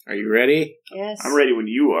Are you ready? Yes. I'm ready when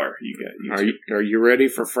you are. Are you ready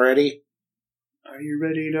for Freddy? Are you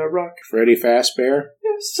ready to rock? Freddy Fazbear?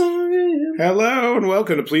 Yes, I am. Hello and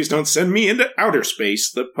welcome to Please Don't Send Me Into Outer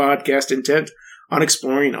Space, the podcast intent on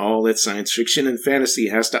exploring all that science fiction and fantasy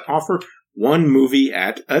has to offer, one movie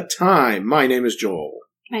at a time. My name is Joel.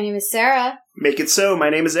 My name is Sarah. Make it so. My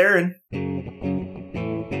name is Aaron.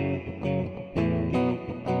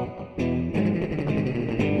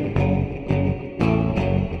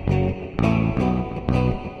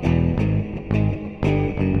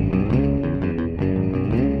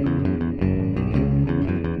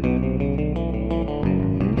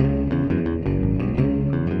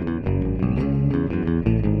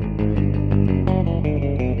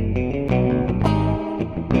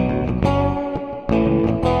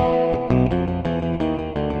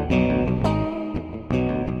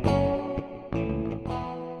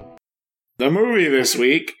 The movie this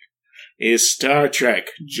week is Star Trek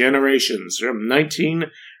Generations from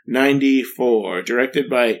 1994, directed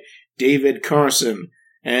by David Carson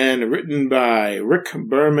and written by Rick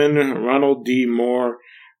Berman, Ronald D. Moore,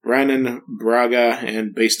 Brannon Braga,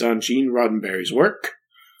 and based on Gene Roddenberry's work.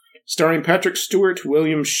 Starring Patrick Stewart,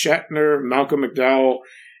 William Shatner, Malcolm McDowell,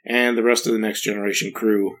 and the rest of the Next Generation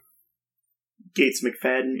crew. Gates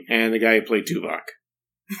McFadden. And the guy who played Tuvok.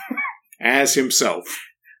 As himself.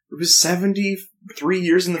 It was 73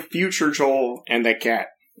 years in the future, Joel. And that cat.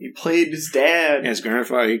 He played his dad. His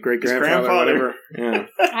grandfather, great-grandfather, whatever. Yeah.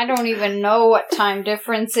 I don't even know what time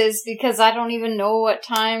difference is because I don't even know what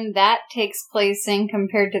time that takes place in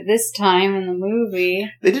compared to this time in the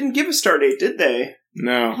movie. They didn't give a star date, did they?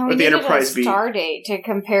 No. How But the Enterprise a star date to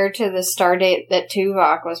compare to the star date that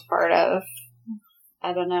Tuvok was part of.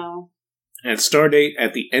 I don't know. And star date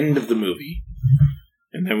at the end of the movie.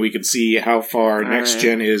 And then we can see how far Next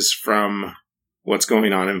Gen is from what's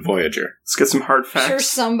going on in Voyager. Let's get some hard facts. Sure,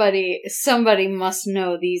 somebody must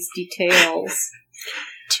know these details.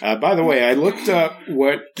 By the way, I looked up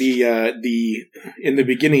what the in the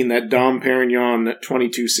beginning, that Dom Perignon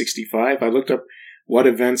 2265, I looked up what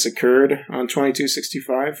events occurred on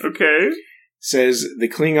 2265. Okay. Says the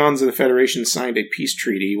Klingons of the Federation signed a peace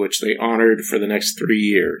treaty, which they honored for the next 3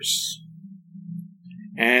 years.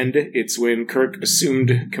 And it's when Kirk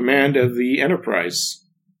assumed command of the Enterprise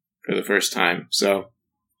for the first time. So,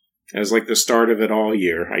 it was like the start of it all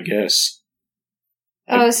year, I guess.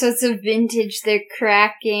 Oh, so it's a vintage they're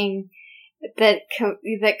cracking that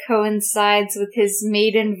coincides with his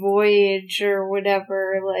maiden voyage or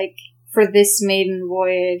whatever, like, for this maiden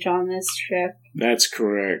voyage on this ship. That's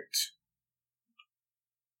correct.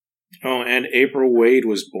 Oh, and April Wade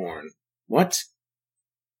was born. What?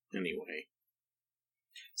 Anyway.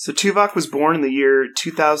 So Tuvok was born in the year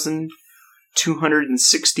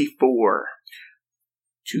 2264.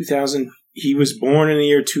 He was born in the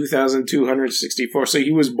year 2264, so he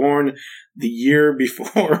was born the year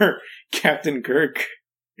before Captain Kirk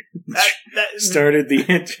started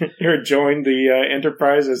or joined the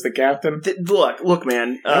Enterprise as the captain. Look,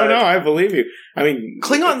 man. No, I believe you. I mean,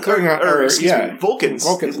 Vulcans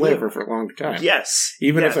live for a long time. Yes.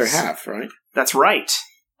 Even if they're half, right? That's right.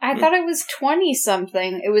 I thought it was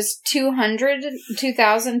 20-something. It was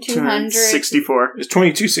 2,200. 64. It's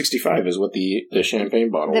 2265 is what the champagne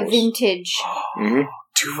bottle the was. Vintage. Mm-hmm.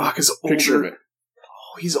 Tuvok is older. Picture of it.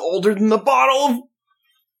 Oh, he's older than the bottle.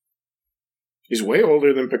 He's way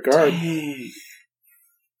older than Picard. Dang.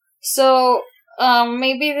 So,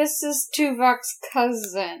 maybe this is Tuvok's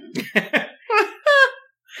cousin.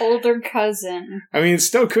 Older cousin. I mean, it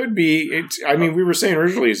still could be. We were saying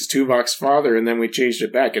originally it's Tuvok's father, and then we changed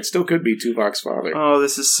it back. It still could be Tuvok's father. Oh,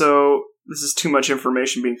 this is too much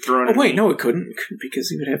information being thrown at me. Oh, wait, no, it couldn't, because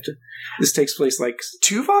he would have to... This takes place like...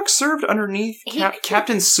 Tuvok served underneath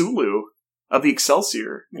Captain Sulu of the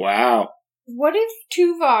Excelsior. Wow. What if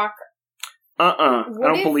Tuvok... I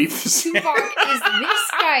don't believe this. Tuvok is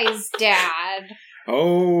this guy's dad.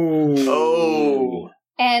 Oh.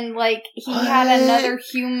 And, like, he had another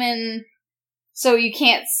human, so you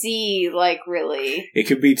can't see, like, really. It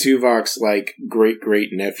could be Tuvok's, like,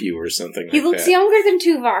 great-great-nephew or something like that. He looks younger than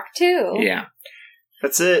Tuvok, too. Yeah.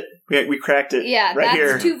 That's it. We cracked it. Yeah, right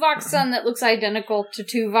that's here. Tuvok's son that looks identical to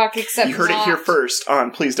Tuvok, except you heard it here first on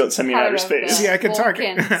Please Don't Send Me Outer Space. See, I could talk.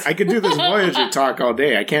 I could do this Voyager talk all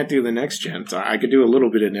day. I can't do the Next Gen talk. I could do a little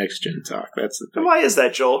bit of Next Gen talk. That's the thing. Why is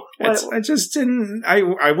that, Joel? I just didn't.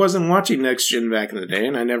 I wasn't watching Next Gen back in the day,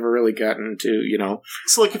 and I never really got into,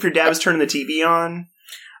 So, like, if your dad was turning the TV on.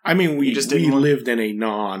 I mean, we lived in a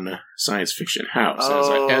non-science fiction house,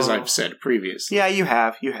 as I've said previously. Yeah, you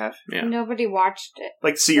have. Yeah. Nobody watched it.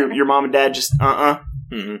 Like, so your mom and dad just,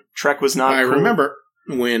 Mm-hmm. Trek was not I cool. remember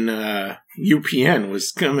when UPN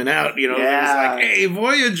was coming out, it was like, hey,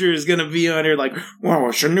 Voyager is gonna be on here. Like, whoa,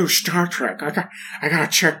 it's a new Star Trek. I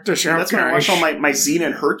gotta check this out. That's when I watch all my Xena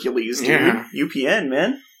and Hercules, dude. Yeah. UPN,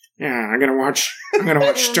 man. Yeah, I'm gonna watch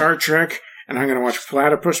Star Trek, and I'm gonna watch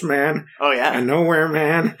Platypus Man. Oh yeah, and Nowhere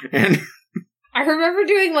Man, and I remember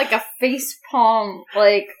doing like a facepalm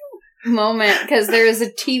moment because there was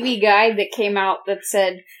a TV guide that came out that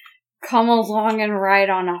said, "Come along and ride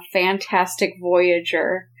on a fantastic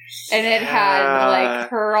Voyager," and it had like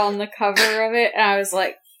her on the cover of it, and I was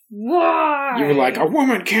like, "Why?" You were like, "A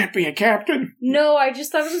woman can't be a captain." No, I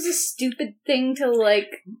just thought it was a stupid thing to like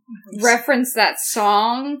reference that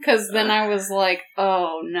song, because then I was like,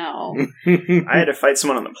 "Oh no!" I had to fight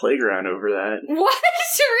someone on the playground over that. What?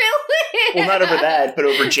 Really? Well, not over that, but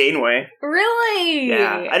over Janeway. Really?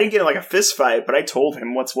 Yeah, I didn't get in like a fist fight, but I told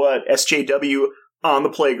him what's what. SJW on the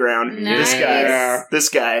playground. Nice. This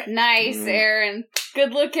guy. Nice, Aaron.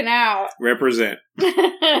 Good looking out. Represent.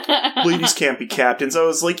 Ladies can't be captains. I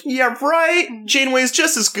was like, yeah, right. Janeway's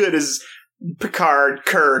just as good as Picard,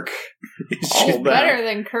 Kirk. She's better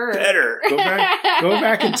than Kirk. Better. Go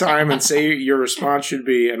back in time and say your response should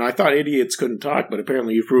be, and I thought idiots couldn't talk, but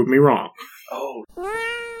apparently you proved me wrong. Oh.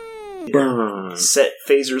 Burn. Set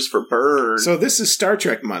phasers for burn. So this is Star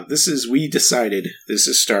Trek month. We decided this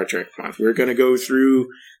is Star Trek month. We're going to go through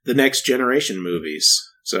the Next Generation movies.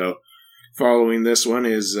 So following this one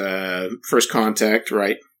is First Contact,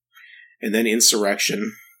 right? And then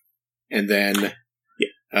Insurrection. And then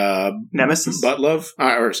Nemesis? Butlove?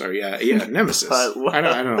 Nemesis. I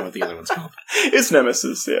don't know what the other one's called. It's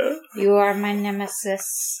Nemesis, yeah. You are my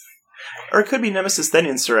nemesis. Or it could be Nemesis, then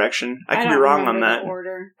Insurrection. I could be wrong on that.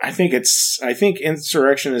 Order. I think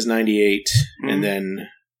Insurrection is 98, and then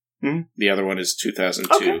the other one is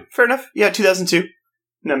 2002. Okay, fair enough. Yeah, 2002.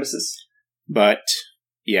 Nemesis. But,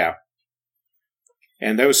 yeah.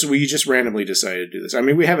 And we just randomly decided to do this. I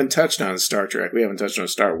mean, we haven't touched on Star Trek. We haven't touched on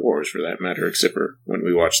Star Wars, for that matter, except for when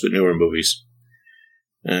we watched the newer movies.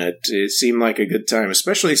 It seemed like a good time,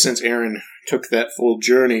 especially since Aaron took that full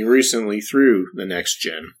journey recently through the Next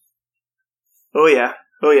Gen. Oh, yeah.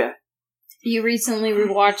 Oh, yeah. You recently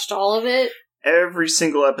rewatched all of it? Every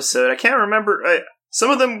single episode. I can't remember. Some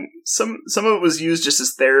of them, some of it was used just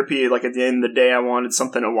as therapy. Like at the end of the day, I wanted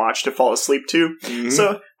something to watch to fall asleep to. Mm-hmm.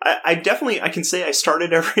 So I can say I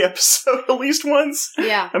started every episode at least once.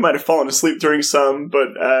 Yeah. I might have fallen asleep during some, but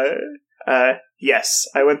yes,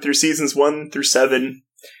 I went through seasons 1 through 7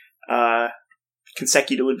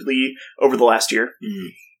 consecutively over the last year. Mm-hmm.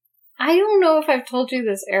 I don't know if I've told you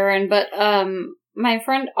this, Aaron, but my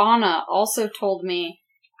friend Anna also told me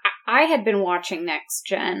I had been watching Next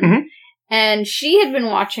Gen. Mm-hmm. And she had been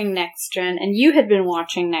watching Next Gen, and you had been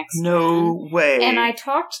watching Next Gen. No way. And I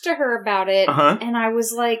talked to her about it, and I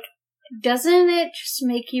was like, doesn't it just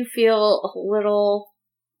make you feel a little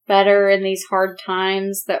better in these hard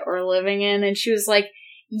times that we're living in? And she was like,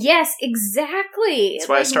 yes, exactly. That's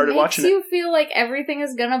why I started watching it. It makes you feel like everything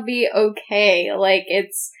is gonna be okay. Like,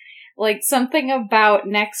 it's, like, something about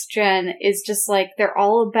Next Gen is just, like, they're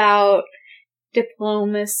all about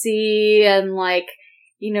diplomacy and, like,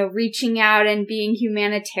 you know, reaching out and being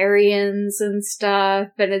humanitarians and stuff,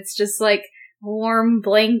 and it's just like a warm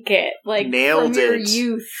blanket, like nailed from your it.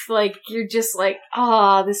 youth. Like you're just like,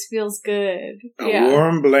 this feels good. A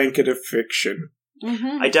warm blanket of fiction.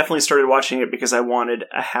 Mm-hmm. I definitely started watching it because I wanted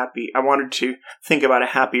to think about a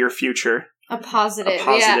happier future, a positive.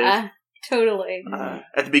 Yeah, totally.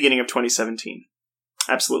 At the beginning of 2017,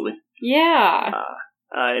 absolutely. Yeah.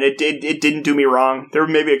 And it didn't do me wrong. There were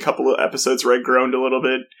maybe a couple of episodes where I groaned a little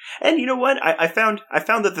bit. And you know what? I found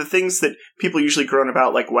that the things that people usually groan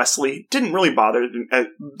about, like Wesley, didn't really bother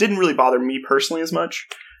me personally as much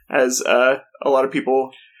as a lot of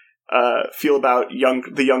people feel about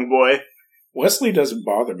the young boy. Wesley doesn't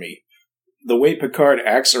bother me. The way Picard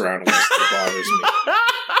acts around Wesley bothers me.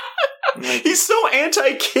 Like, he's so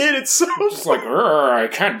anti-kid. It's so it's like, I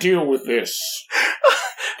can't deal with this.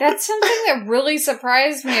 That's something that really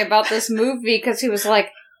surprised me about this movie, because he was like,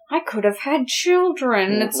 I could have had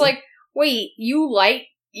children. Mm-hmm. It's like, wait, you like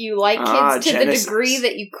kids to Genesis. the degree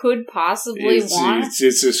that you could possibly want?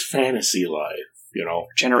 It's his fantasy life, you know.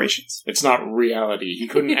 Generations. It's not reality. He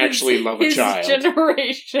couldn't actually love a child.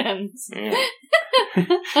 Generations. Yeah.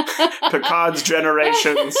 Picard's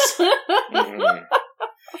generations. Mm-hmm.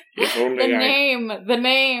 If only the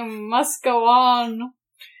name must go on.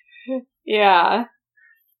 Yeah.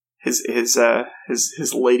 His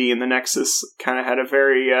lady in the Nexus kind of had a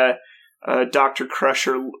very Dr.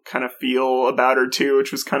 Crusher kind of feel about her too,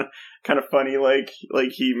 which was kind of funny. Like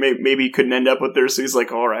he maybe couldn't end up with her, so he's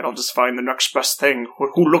like, all right, I'll just find the next best thing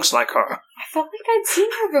who looks like her. I felt like I'd seen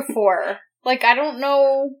her before. Like, I don't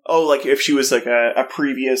know. Oh, like if she was like a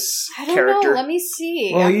previous character. I don't know. Let me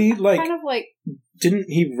see. Well, he kind of like. Didn't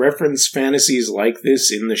he reference fantasies like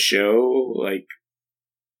this in the show? Like,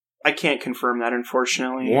 I can't confirm that,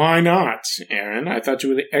 unfortunately. Why not, Aaron? I thought you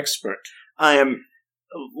were the expert. I am.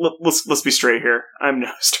 Let's be straight here. I'm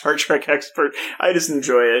no Star Trek expert. I just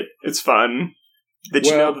enjoy it. It's fun. Did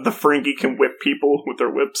you know that the Ferengi can whip people with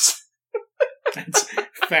their whips? That's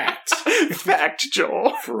fact. Fact,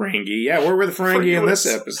 Joel. Ferengi. Yeah, where were the Ferengi in this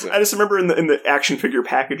episode? I just remember in the action figure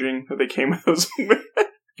packaging that they came with those.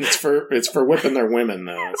 It's for whipping their women,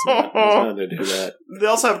 though. It's not to do that. They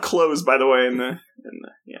also have clothes, by the way, in the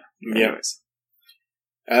yeah. Anyways.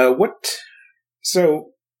 What?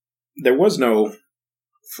 So there was no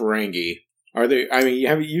Ferengi. Are there? I mean,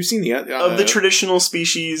 have you seen the of the traditional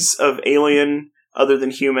species of alien other than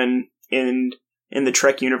human in the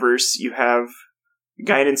Trek universe? You have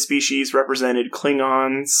Guinan species represented,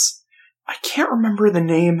 Klingons. I can't remember the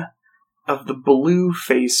name of the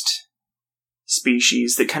blue-faced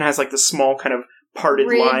species that kind of has like the small kind of parted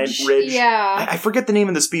line ridge. Yeah, I forget the name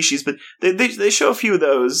of the species, but they show a few of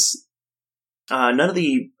those. None of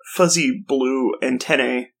the fuzzy blue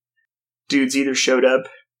antennae dudes either showed up.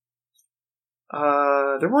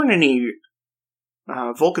 There weren't any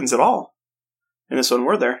Vulcans at all in this one,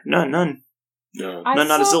 were there? None. No.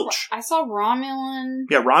 Not a zilch. I saw Romulan.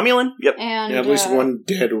 Yeah, Romulan? Yep. And at least one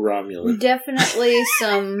dead Romulan. Definitely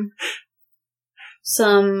some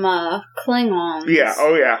Klingons. Yeah,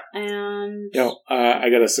 oh yeah. And I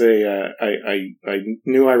gotta say, I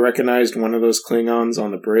knew I recognized one of those Klingons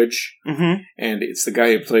on the bridge, and it's the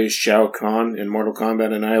guy who plays Shao Kahn in Mortal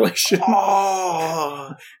Kombat Annihilation.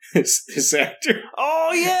 Oh, this actor.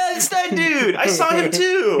 Oh yeah, it's that dude. I saw him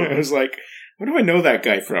too. I was like, where do I know that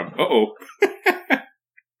guy from?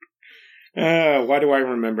 Why do I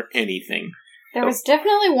remember anything? There was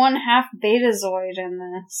definitely one half Betazoid in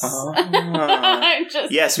this.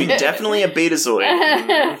 Yes, we definitely a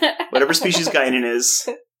Betazoid. Whatever species Guinan is.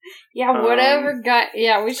 Yeah, whatever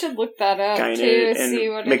yeah, we should look that up Guinan too, and see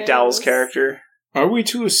what McDowell's it is. character. Are we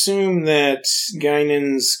to assume that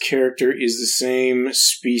Guinan's character is the same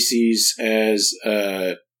species as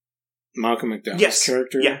Malcolm McDowell's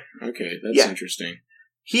character? Yeah. Okay, that's interesting.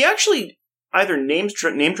 He actually either name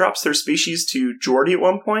drops their species to Geordi at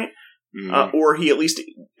one point, or he at least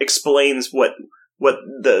explains what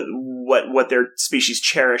their species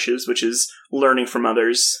cherishes, which is learning from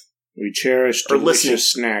others. We cherish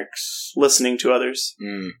delicious snacks. Listening to others.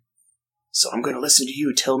 So I'm going to listen to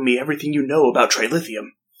you tell me everything you know about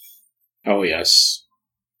trilithium. Oh, yes.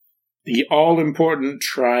 The all-important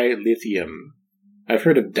trilithium. I've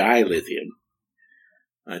heard of dilithium.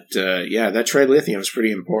 But, that trilithium is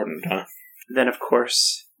pretty important, huh? Then, of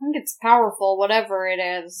course... I think it's powerful, whatever it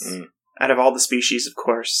is. Out of all the species, of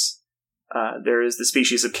course, there is the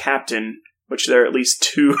species of Captain, which there are at least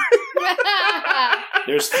two.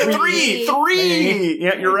 There's three!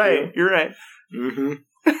 Yeah, you're right. You're right. Mm-hmm.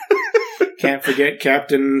 Can't forget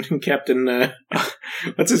Captain,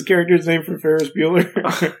 what's his character's name from Ferris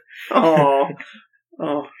Bueller? Oh.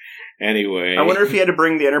 Anyway. I wonder if he had to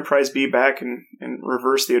bring the Enterprise B back and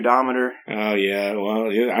reverse the odometer. Oh, yeah. Well,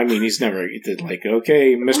 I mean, he's never like,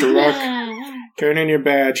 okay, Mr. Rock, turn in your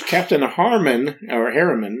badge. Captain Harriman.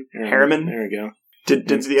 Harriman? There we go. Did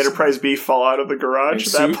the Enterprise B fall out of the garage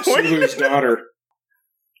at that point? Sulu's daughter.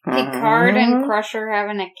 Picard and Crusher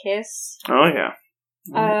having a kiss. Oh, yeah.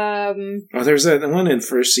 There's that one in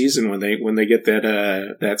first season when they get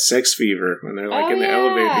that sex fever when they're like in the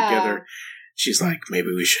elevator together. She's like, maybe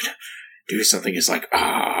we should do something. It's like,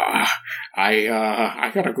 I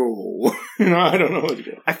gotta go. I don't know what to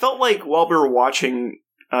do. I felt like while we were watching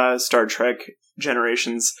Star Trek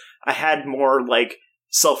Generations, I had more like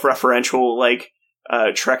self-referential like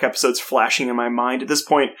Trek episodes flashing in my mind. At this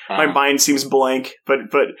point, my mind seems blank, but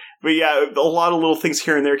yeah, a lot of little things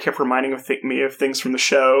here and there kept reminding me of things from the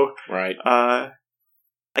show. Right. I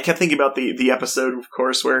kept thinking about the episode, of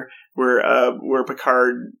course, where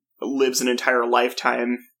Picard lives an entire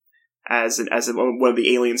lifetime as one of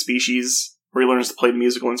the alien species, where he learns to play the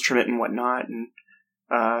musical instrument and whatnot, and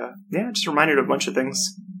just reminded of a bunch of things.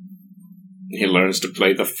 he learns to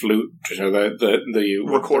play the flute, so the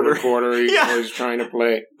recorder he's always trying to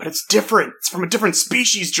play. But it's different. It's from a different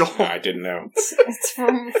species, Joel. I didn't know. It's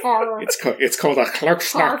from far. It's called a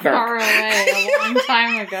Klurksnak. Far away, a long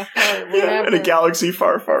time ago, or whatever. In a galaxy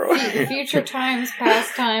far, far away. Future times,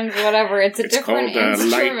 past times, whatever. It's different called a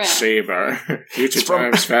lightsaber. Future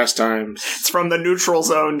times, past times. It's from the neutral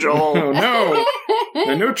zone, Joel. Oh no,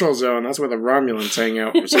 the neutral zone. That's where the Romulans hang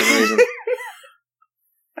out for some reason.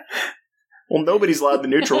 Well, nobody's allowed the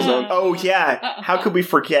neutral zone. Oh yeah, how could we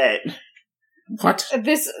forget? What?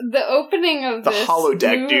 The opening of the this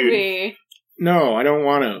holodeck, movie. Dude. No, I don't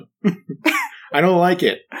want to. I don't like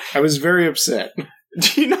it. I was very upset.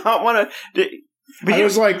 Do you not want to? I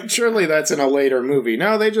was like, surely that's in a later movie.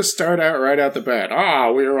 No, they just start out right out the bat.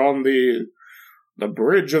 We're on the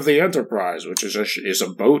bridge of the Enterprise, which is a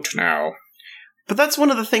boat now. But that's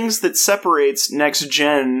one of the things that separates Next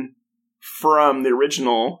Gen from the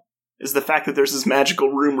original, is the fact that there's this magical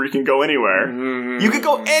room where you can go anywhere. Mm. You can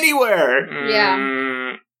go anywhere!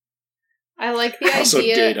 Yeah. I like the also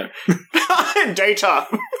idea... Data. Data!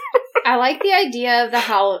 I like the idea of the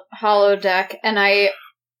holodeck, and I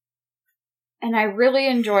really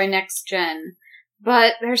enjoy Next Gen.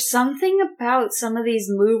 But there's something about some of these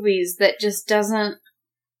movies that just doesn't...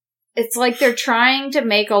 It's like they're trying to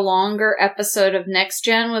make a longer episode of Next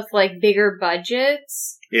Gen with, like, bigger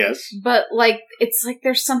budgets. Yes. But, like, it's like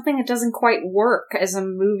there's something that doesn't quite work as a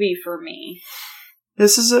movie for me.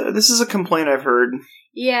 This is a complaint I've heard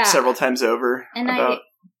several times over. And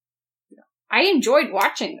I enjoyed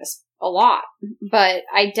watching this a lot, but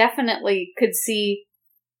I definitely could see...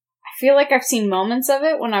 I feel like I've seen moments of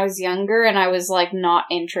it when I was younger, and I was, like, not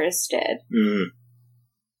interested. Mm.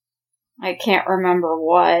 I can't remember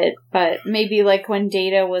what, but maybe like when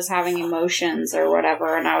Data was having emotions or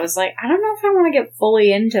whatever, and I was like, I don't know if I want to get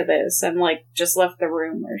fully into this, and like just left the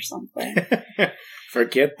room or something.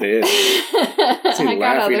 Forget this. What's he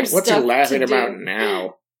laughing about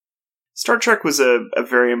now? Star Trek was a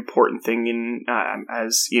very important thing in,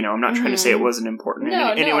 as you know, I'm not trying to say it wasn't important in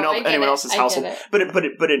anyone else's household, but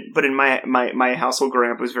in my household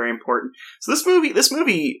growing up was very important. So this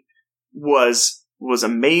movie was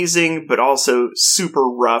amazing, but also super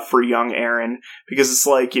rough for young Aaron, because it's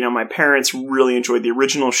like, you know, my parents really enjoyed the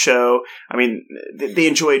original show. I mean, they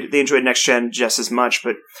enjoyed Next Gen just as much,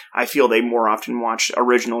 but I feel they more often watched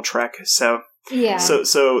original Trek. So yeah. So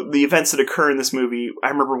the events that occur in this movie, I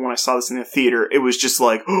remember when I saw this in the theater, it was just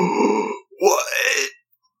like, what?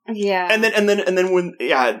 Yeah. And then when,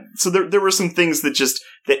 so there were some things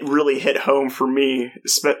that really hit home for me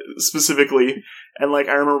specifically. And like,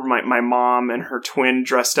 I remember my mom and her twin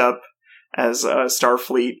dressed up as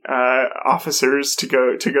Starfleet officers to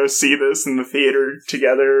go see this in the theater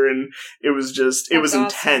together. And it was awesome.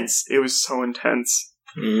 Intense. It was so intense.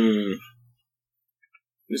 Mm.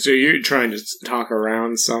 So you're trying to talk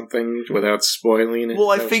around something without spoiling it?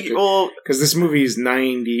 Well, I think, because this movie is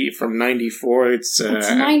from 94. It's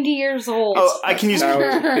 90 years old. Oh, I can use...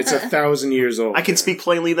 It's 1,000 years old. I can speak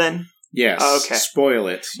plainly then? Yes. Oh, okay. Spoil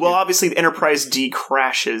it. Well, obviously the Enterprise D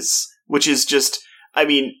crashes, which is just, I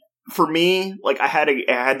mean, for me, like I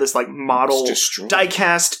had this like model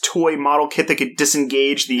die-cast toy model kit that could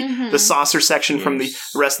disengage the saucer section from the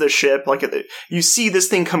rest of the ship. Like you see this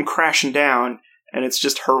thing come crashing down, and it's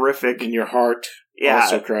just horrific. And your heart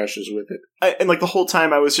also crashes with it. And like the whole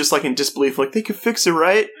time I was just like in disbelief, like they could fix it,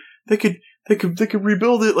 right? They could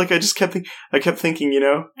rebuild it. Like I kept thinking, you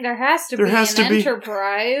know, there has to be an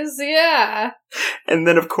Enterprise, yeah. And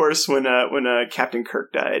then of course when Captain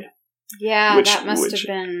Kirk died, that must have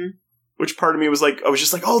been. Which part of me was like, I was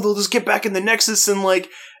just like, oh, they'll just get back in the Nexus and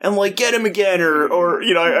get him again, or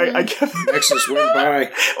you know, I kept Nexus went by.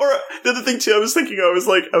 Or the other thing too, I was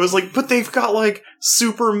like, but they've got like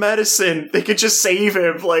super medicine, they could just save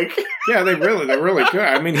him, like. Yeah, they're really good.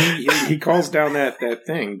 I mean, he calls down that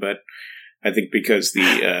thing, but I think because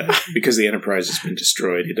the Enterprise has been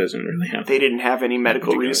destroyed, he doesn't really have. They didn't have any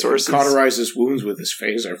medical resources. He cauterizes wounds with his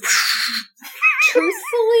phaser.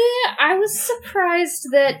 Truthfully, I was surprised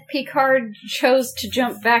that Picard chose to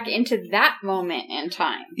jump back into that moment in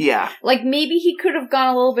time. Yeah. Like, maybe he could have gone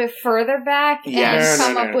a little bit further back and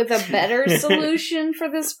come up with a better solution for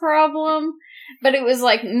this problem. But it was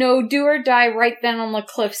like, no, do or die right then on the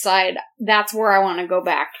cliffside. That's where I want to go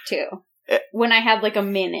back to. When I had like a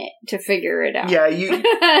minute to figure it out. Yeah,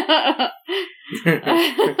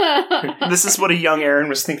 this is what a young Aaron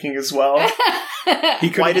was thinking as well.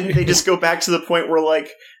 Why didn't they just go back to the point where like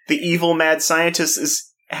the evil mad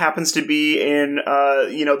scientist happens to be in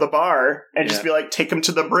the bar and just be like, take him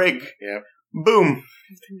to the brig. Yeah. Boom.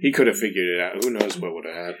 He could have figured it out. Who knows what would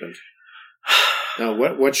have happened. No,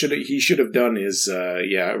 what he should have done is,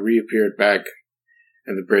 reappeared back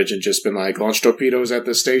in the bridge and just been like, launch torpedoes at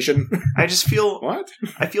the station. I just feel What?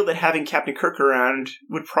 I feel that having Captain Kirk around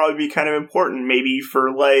would probably be kind of important, maybe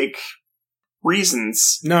for like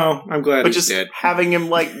reasons. No, I'm glad But he's just dead. having him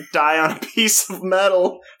like die on a piece of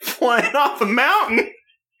metal flying off a mountain.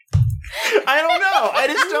 I don't know. I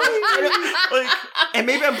just don't like. And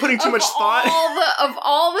maybe I'm putting too much thought. Of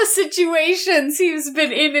all the situations he's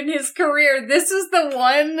been in his career, this is the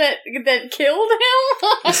one that killed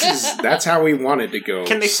him. That's how we wanted to go.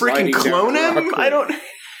 Can they sliding freaking down clone a him? rock I don't.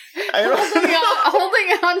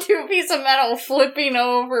 holding on to a piece of metal, flipping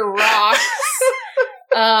over rocks,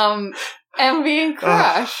 and being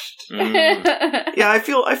crushed. Yeah, I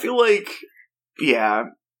feel like, yeah,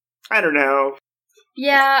 I don't know.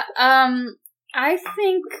 Yeah, I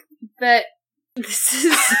think that this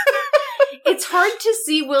is... It's hard to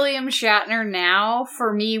see William Shatner now,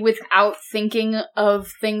 for me, without thinking of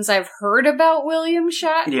things I've heard about William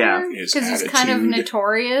Shatner. Yeah. Because he's kind of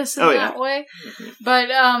notorious in that way. Mm-hmm. But,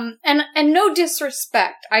 and no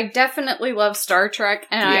disrespect, I definitely love Star Trek,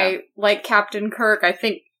 and I like Captain Kirk. I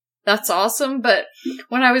think that's awesome, but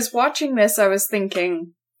when I was watching this, I was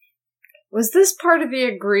thinking... Was this part of the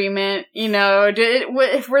agreement? You know,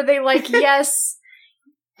 were they like, yes,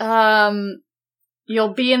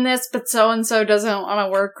 you'll be in this, but so-and-so doesn't want to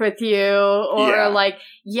work with you? Or like,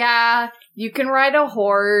 yeah, you can ride a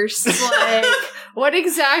horse. Like, what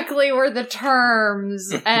exactly were the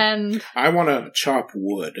terms? And I want to chop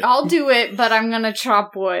wood. I'll do it, but I'm going to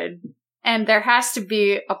chop wood. And there has to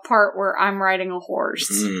be a part where I'm riding a horse.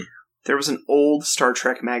 Mm. There was an old Star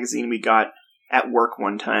Trek magazine we got at work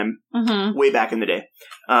one time, way back in the day.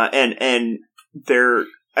 And there,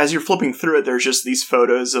 as you're flipping through it, there's just these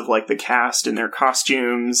photos of like the cast in their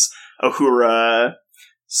costumes, Uhura,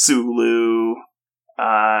 Sulu,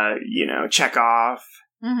 Chekhov.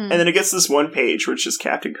 And then it gets this one page, which is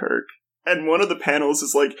Captain Kirk. And one of the panels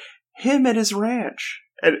is like him at his ranch.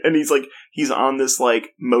 And he's like, he's on this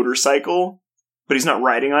like motorcycle, but he's not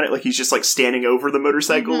riding on it. Like he's just like standing over the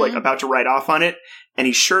motorcycle, like about to ride off on it. And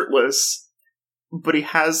he's shirtless. But he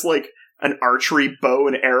has like an archery bow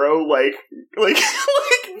and arrow, like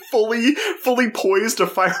fully poised to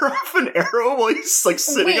fire off an arrow while he's like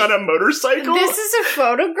sitting on a motorcycle. This is a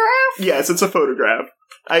photograph? Yes, it's a photograph.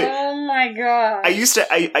 Oh my god!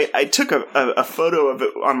 I took a photo of it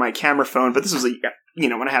on my camera phone, but this was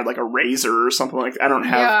when I had like a Razor or something like that. I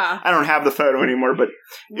don't have the photo anymore, but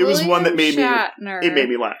it was one that made me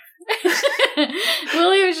laugh.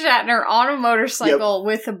 William Shatner on a motorcycle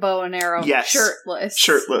with a bow and arrow,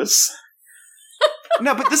 shirtless.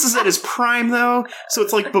 No, but this is at his prime though, so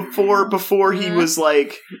it's like before he was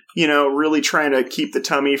like really trying to keep the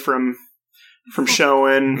tummy from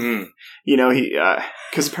showing. He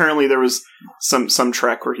because apparently there was some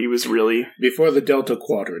Trek where he was really before the Delta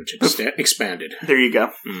Quadrant expanded. There you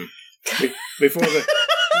go.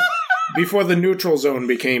 Before the neutral zone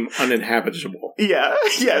became uninhabitable. Yeah.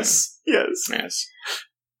 Yes.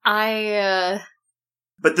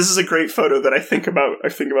 But this is a great photo that I think about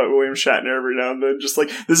William Shatner every now and then. Just like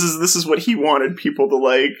this is what he wanted people to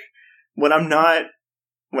like. When I'm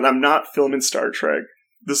not filming Star Trek,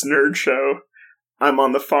 this nerd show, I'm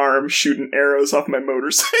on the farm shooting arrows off my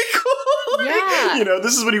motorcycle. Yeah.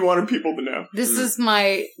 This is what he wanted people to know. This is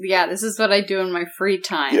what I do in my free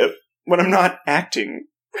time. Yep. When I'm not acting.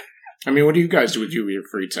 I mean, what do you guys do with your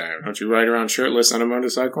free time? Don't you ride around shirtless on a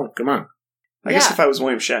motorcycle? Come on. I guess if I was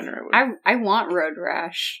William Shatner, I would. I want road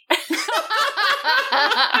rash. I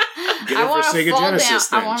want to fall down.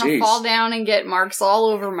 I want to fall down and get marks all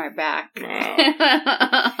over my back.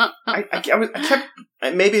 I kept.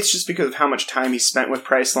 Maybe it's just because of how much time he spent with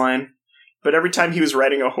Priceline. But every time he was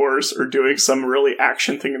riding a horse or doing some really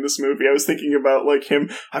action thing in this movie, I was thinking about, like, him,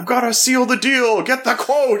 I've got to seal the deal, get the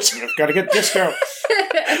quote! I've got to get discounts!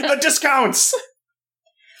 The discounts!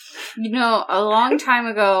 A long time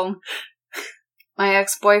ago, my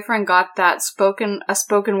ex-boyfriend got a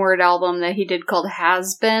spoken word album that he did called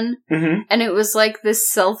Has Been, and it was, like,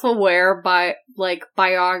 this self-aware,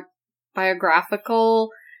 biographical,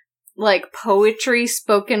 like, poetry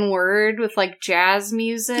spoken word with, like, jazz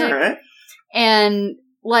music. All right. And,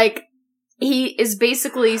 like, he is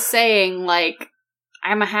basically saying, like,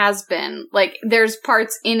 I'm a has-been. Like, there's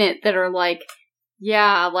parts in it that are like,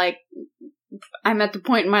 yeah, like, I'm at the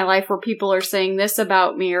point in my life where people are saying this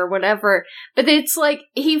about me or whatever. But it's like,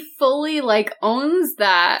 he fully, like, owns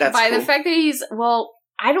that. That's by cool. the fact that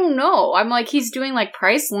I don't know. I'm like, he's doing, like,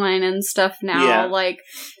 Priceline and stuff now. Yeah. Like,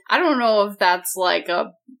 I don't know if that's, like,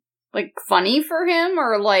 funny for him,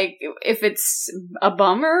 or, like, if it's a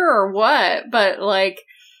bummer or what, but, like,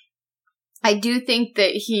 I do think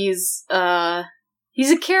that he's a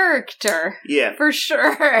character. Yeah. For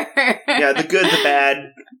sure. Yeah, the good, the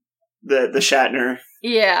bad, the Shatner.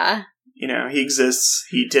 Yeah. You know, he exists.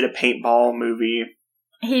 He did a paintball movie.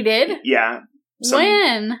 He did? Yeah.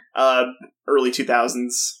 When? Early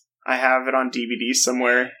 2000s. I have it on DVD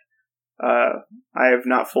somewhere. I have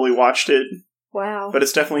not fully watched it. Wow. But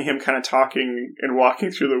it's definitely him kind of talking and walking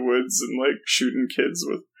through the woods and, like, shooting kids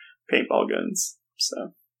with paintball guns.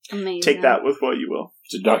 So, amazing. Take that with what you will.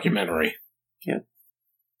 It's a documentary. Yeah.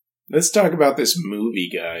 Let's talk about this movie,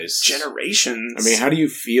 guys. Generations. I mean, how do you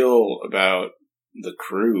feel about the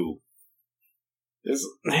crew?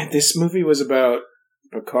 This movie was about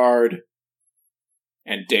Picard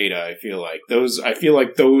and Data. I feel like those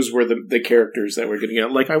were the characters that were going to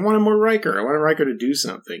get. Like, I wanted more Riker. I wanted Riker to do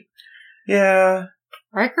something. Yeah.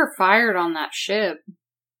 Riker fired on that ship.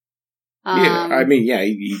 Yeah, I mean, yeah,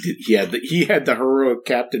 he did. He had the heroic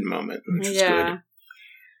captain moment, which is good.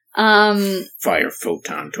 Fire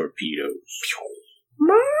photon torpedoes.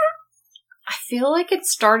 I feel like it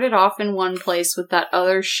started off in one place with that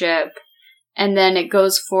other ship, and then it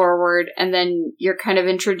goes forward, and then you're kind of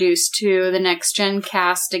introduced to the Next Gen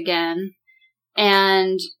cast again.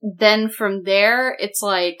 And then from there, it's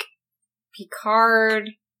like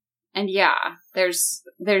Picard, and yeah, there's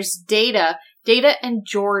Data. Data and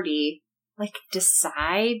Geordi, like,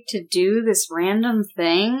 decide to do this random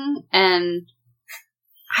thing, and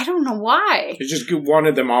I don't know why. He just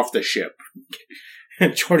wanted them off the ship.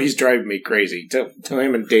 Geordi's driving me crazy. Tell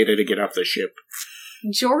him and Data to get off the ship.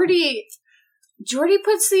 Geordi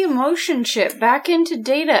puts the emotion chip back into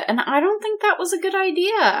Data, and I don't think that was a good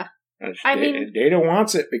idea. I mean, Data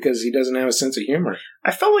wants it because he doesn't have a sense of humor. I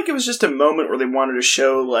felt like it was just a moment where they wanted to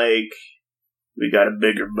show, like, we got a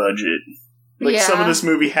bigger budget. Like, some of this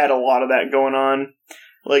movie had a lot of that going on.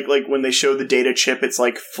 Like when they show the Data chip, it's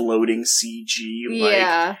like floating CG,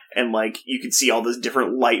 like, and like you can see all those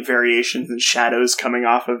different light variations and shadows coming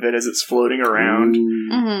off of it as it's floating around.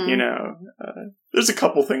 Mm-hmm. You know, there's a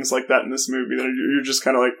couple things like that in this movie that you're just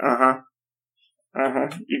kind of like,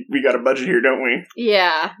 we got a budget here, don't we?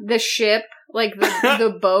 Yeah, the ship, like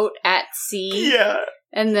the boat at sea, yeah,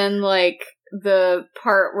 and then like the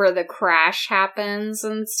part where the crash happens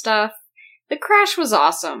and stuff. The crash was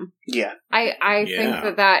awesome. Yeah. I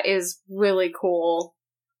think that is really cool.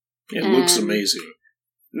 It looks amazing.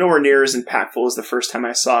 Nowhere near as impactful as the first time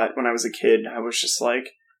I saw it when I was a kid. I was just like,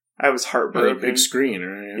 I was heartbroken. Big screen,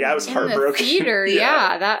 right? Yeah, I was heartbroken. In the theater,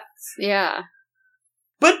 yeah.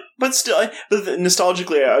 But still,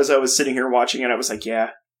 nostalgically, as I was sitting here watching it, I was like, yeah,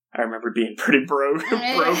 I remember being pretty broken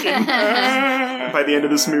by the end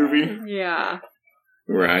of this movie. Yeah.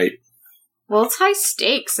 Right. Well, it's high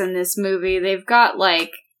stakes in this movie. They've got,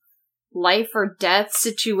 like, life or death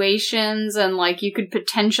situations, and, like, you could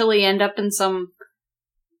potentially end up in some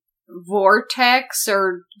vortex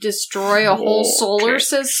or destroy a whole solar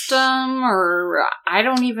system, or I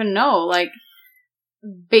don't even know. Like,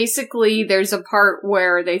 basically, there's a part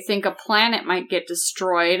where they think a planet might get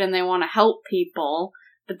destroyed and they want to help people,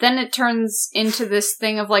 but then it turns into this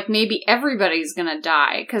thing of, like, maybe everybody's gonna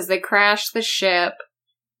die because they crash the ship.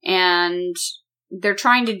 And they're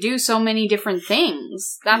trying to do so many different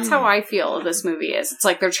things. That's how I feel this movie is. It's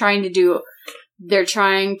like they're trying to deal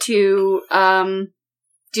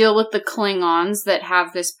with the Klingons that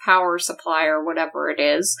have this power supply or whatever it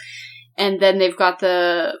is. And then they've got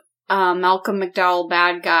the Malcolm McDowell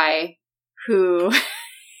bad guy who...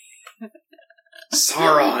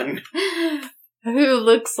 Sauron. Who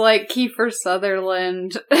looks like Kiefer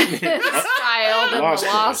Sutherland styled in The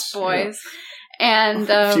Lost Boys. Yeah. And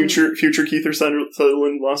future Kiefer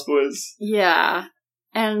Sutherland, Lost Boys. Yeah,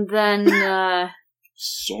 and then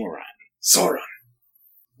Sauron.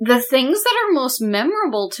 The things that are most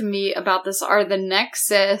memorable to me about this are the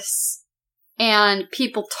Nexus and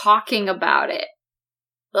people talking about it.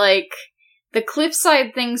 Like, the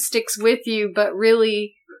cliffside thing sticks with you, but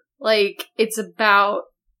really, like, it's about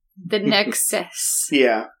the Nexus.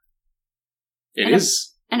 Yeah, it is.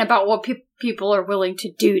 And about what people are willing to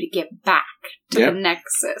do to get back to the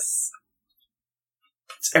Nexus.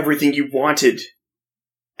 It's everything you wanted.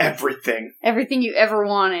 Everything. Everything you ever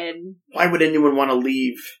wanted. Why would anyone want to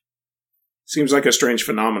leave? Seems like a strange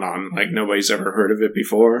phenomenon. Like, nobody's ever heard of it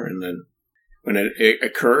before. And then when it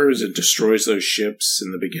occurs, it destroys those ships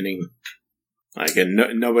in the beginning. Like, and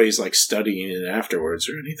nobody's, like, studying it afterwards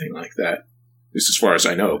or anything like that. At least as far as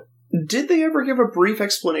I know. Did they ever give a brief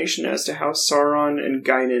explanation as to how Sauron and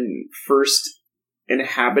Guinan first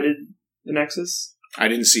inhabited the Nexus? I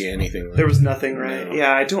didn't see anything. There was nothing, right? No.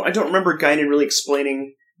 Yeah, I don't remember Guinan really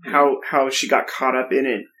explaining how she got caught up in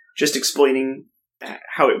it. Just explaining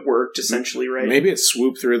how it worked, essentially, right? Maybe it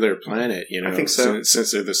swooped through their planet, I think so.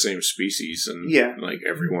 Since they're the same species, and like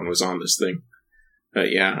everyone was on this thing.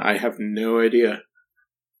 But yeah, I have no idea.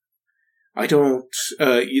 I don't.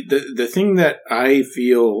 The thing that I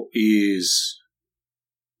feel is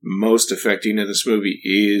most affecting in this movie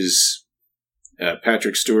is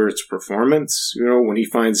Patrick Stewart's performance. When he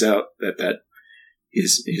finds out that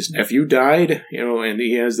his nephew died, and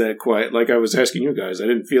he has that quiet. Like I was asking you guys, I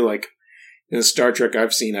didn't feel like in the Star Trek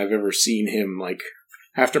I've ever seen him like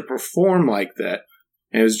have to perform like that.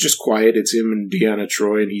 And it was just quiet. It's him and Deanna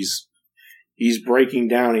Troi, and he's breaking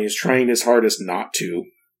down. He's trying his hardest not to.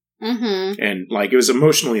 Mm-hmm. And like it was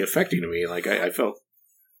emotionally affecting to me. Like I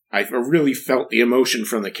really felt the emotion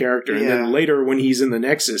from the character. And then later when he's in the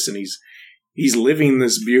Nexus and he's living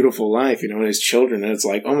this beautiful life, and his children, and it's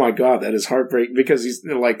like, oh my God, that is heartbreaking, because he's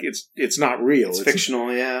like, it's not real. It's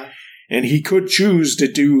fictional, yeah. And he could choose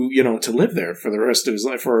to do, to live there for the rest of his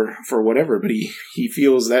life for whatever, but he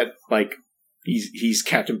feels that like he's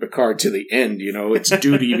Captain Picard to the end, it's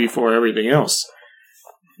duty before everything else.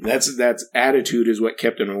 That's attitude is what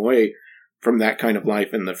kept him away from that kind of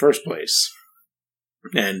life in the first place.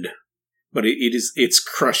 But it's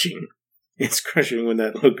crushing. It's crushing when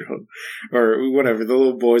that little girl, or whatever, the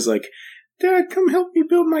little boy's like, Dad, come help me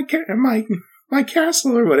build my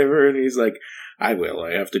castle or whatever. And he's like, I will.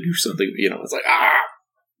 I have to do something. It's like,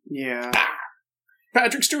 yeah.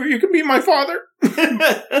 Patrick Stewart, you can be my father.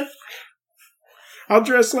 I'll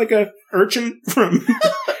dress like a urchin from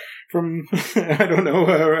I don't know,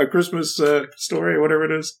 A Christmas Story or whatever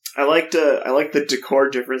it is. I like the decor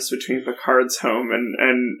difference between Picard's home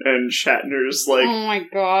and Shatner's. Like, oh my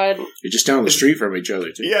God, you're just down the street from each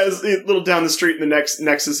other too. Yeah, it's a little down the street in the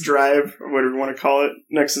Nexus Drive, or whatever you want to call it,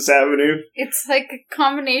 Nexus Avenue. It's like a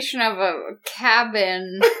combination of a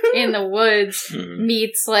cabin in the woods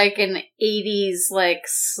meets like an 80s like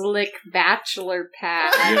slick bachelor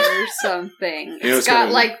pad or something. It's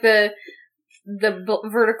got like the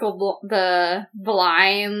vertical the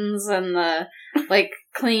blinds and the like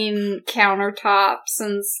clean countertops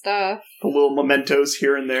and stuff. The little mementos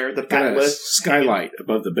here and there. The got a skylight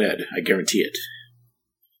above the bed. I guarantee it.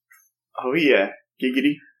 Oh yeah,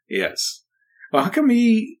 giggity. Yes. Well, how come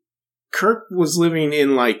Kirk was living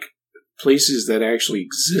in like places that actually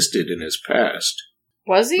existed in his past?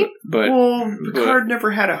 Was he? But Picard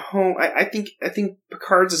never had a home. I think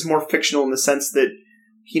Picard's is more fictional in the sense that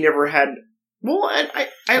he never had. Well,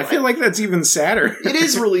 I feel like that's even sadder. It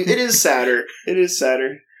is sadder. It is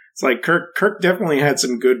sadder. It's like Kirk definitely had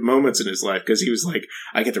some good moments in his life, because he was like,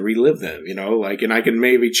 I get to relive them, like, and I can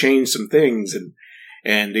maybe change some things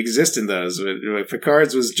and exist in those. But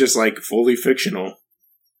Picard's was just like fully fictional.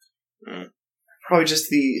 Probably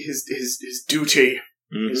just his duty,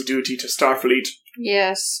 his duty to Starfleet.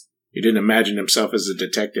 Yes. He didn't imagine himself as a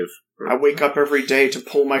detective. I wake up every day to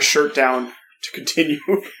pull my shirt down to continue.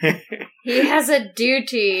 He has a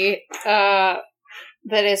duty that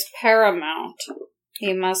is paramount.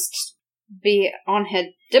 He must be on his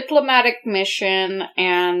diplomatic mission,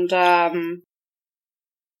 and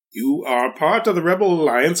you are part of the Rebel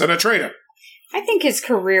Alliance and a traitor. I think his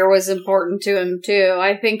career was important to him too.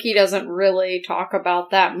 I think he doesn't really talk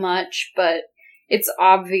about that much, but it's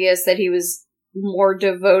obvious that he was more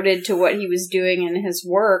devoted to what he was doing in his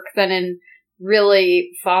work than in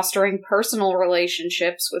really fostering personal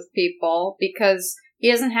relationships with people, because he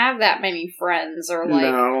doesn't have that many friends or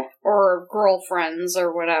or girlfriends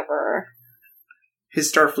or whatever.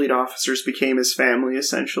 His Starfleet officers became his family,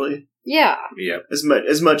 essentially. Yeah. Yep.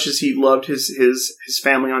 As much as he loved his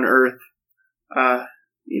family on Earth,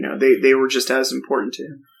 they were just as important to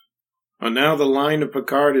him. Well, now the line of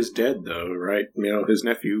Picard is dead, though, right? His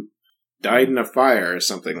nephew died in a fire or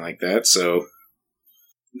something like that, so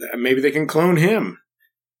maybe they can clone him.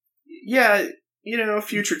 Yeah,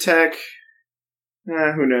 future tech.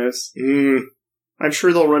 Who knows? I'm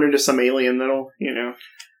sure they'll run into some alien that'll,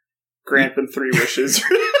 grant them 3 wishes.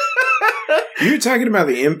 You're talking about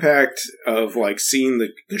the impact of, like, seeing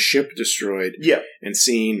the ship destroyed. Yeah. And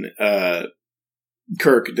seeing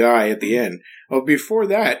Kirk die at the end. Well, before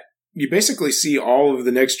that, you basically see all of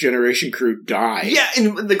the Next Generation crew die. Yeah,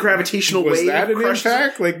 and the gravitational wave. Was that an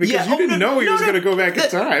impact? Like, because you didn't know he was going to go back in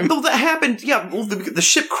time. No, that happened. Yeah, well, the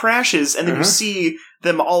ship crashes, and then you see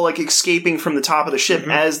them all like escaping from the top of the ship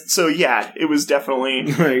it was definitely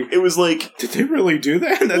Like, it was like did they really do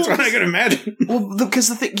that? That's what I can imagine. well because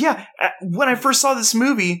the thing when I first saw this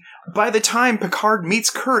movie, by the time Picard meets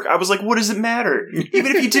Kirk, I was like, what does it matter?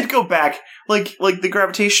 Even if you did go back, like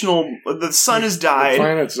the sun has died, The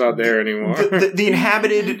planet's not there anymore.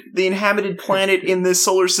 the inhabited planet in this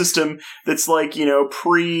solar system that's like,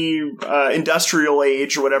 pre-industrial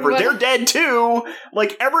age or whatever, they're dead too.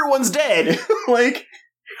 Like, everyone's dead. Like,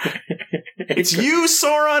 it's you,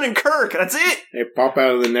 Sauron, and Kirk. That's it. They pop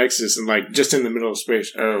out of the Nexus and like just in the middle of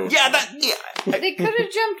space. Oh, They could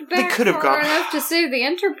have jumped back They could have far gone- enough to save the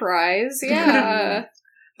Enterprise. Yeah.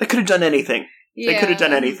 They could have done anything. They could have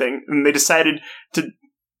done anything, and they decided to.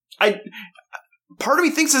 Part of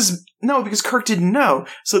me thinks is no, because Kirk didn't know.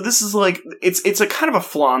 So this is like it's a kind of a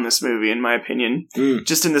flaw in this movie, in my opinion.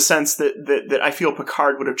 Just in the sense that I feel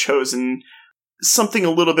Picard would have chosen something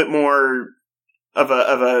a little bit more of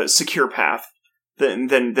a secure path than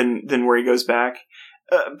where he goes back.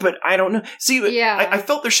 But I don't know. See, I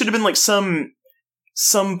felt there should have been like some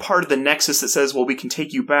part of the Nexus that says, well, we can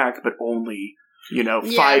take you back, but only 5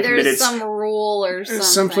 there's minutes. some rule or something.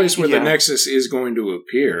 someplace where the Nexus is going to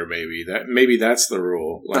appear. Maybe that's the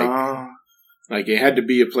rule. Like it had to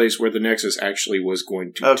be a place where the Nexus actually was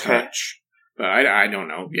going to touch. But I don't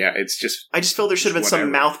know. Yeah, it's just. I just feel there should have been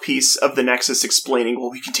some mouthpiece of the Nexus explaining,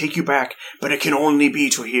 well, we can take you back, but it can only be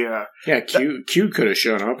to here. Yeah, Q could have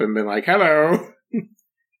shown up and been like, hello.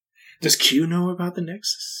 Does Q know about the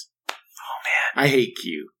Nexus? Oh, man. I hate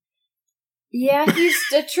Q. Yeah, he's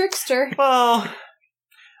a trickster. Well,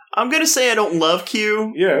 I'm going to say I don't love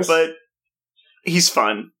Q. Yes. But he's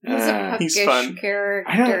fun. He's a he's puckish fun.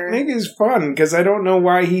 character. I don't think it's fun, because I don't know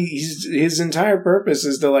why his entire purpose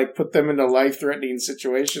is to like put them into life-threatening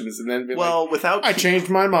situations and then be without I changed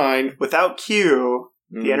my mind. Without Q,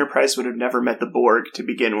 the Enterprise would have never met the Borg to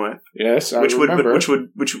begin with. Yes, I which remember.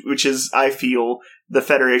 which is, I feel, the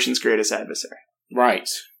Federation's greatest adversary. Right.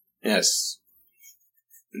 Yes.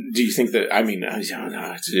 Do you think that? I mean,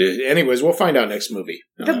 anyways, we'll find out next movie.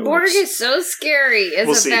 The Borg is so scary as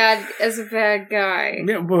We'll a bad guy.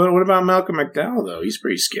 Yeah, but what about Malcolm McDowell though? He's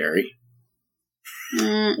pretty scary.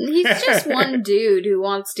 He's just one dude who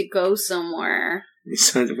wants to go somewhere.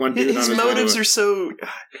 He's one dude. His motives are so.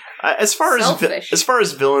 As far Selfish.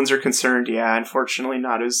 as villains are concerned, yeah, unfortunately,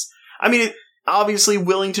 not as. I mean, obviously,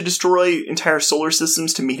 willing to destroy entire solar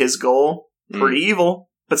systems to meet his goal. Pretty evil,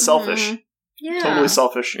 but selfish. Yeah. Totally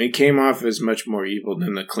selfish. He came off as much more evil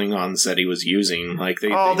than the Klingons that he was using. Like they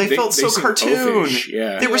felt so seemed cartoon. oafish.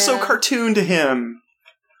 Yeah, They were so cartoon to him.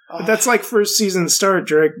 But that's like first season Star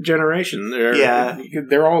Trek Generation.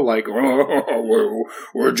 They're all like,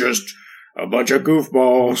 we're just a bunch of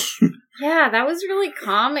goofballs. Yeah, that was really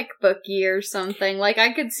comic booky or something. Like,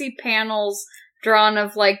 I could see panels drawn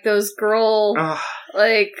of, like, those girl,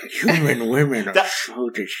 like... Human women are so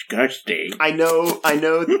disgusting. I know,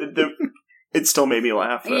 it still made me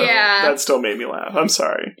laugh, though. Yeah. That still made me laugh. I'm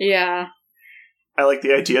sorry. Yeah. I like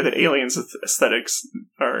the idea that aliens' aesthetics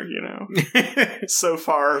are, so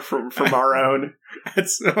far from our own.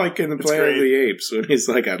 It's like in the Planet of the Apes when he's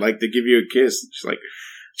like, I'd like to give you a kiss. She's like,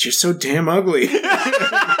 you're so damn ugly.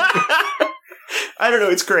 I don't know.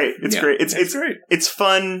 It's great. It's great. It's great. It's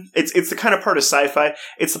fun. It's the kind of part of sci-fi.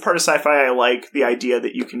 It's the part of sci-fi I like. The idea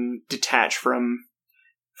that you can detach from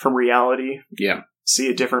reality. Yeah. See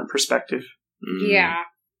a different perspective. Yeah.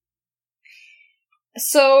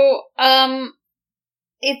 So,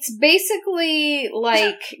 it's basically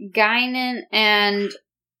like Guinan and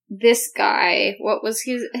this guy. What was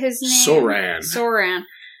his name? Soran.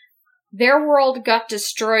 Their world got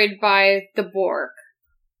destroyed by the Borg.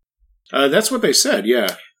 That's what they said,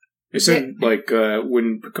 yeah. They said,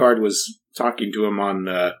 when Picard was talking to him on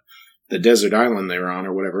the desert island they were on,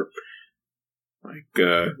 or whatever.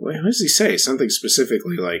 What does he say? Something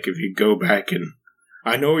specifically like, if you go back and...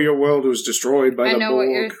 I know your world was destroyed by the Borg. I know what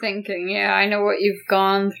you're thinking, yeah. I know what you've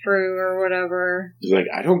gone through, or whatever. He's like,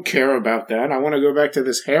 I don't care about that. I want to go back to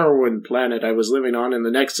this heroin planet I was living on in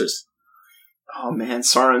the Nexus. Oh man,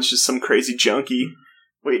 Sauron's just some crazy junkie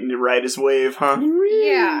waiting to ride his wave, huh?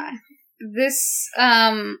 Yeah. This,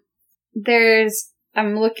 I'm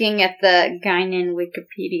looking at the Guinan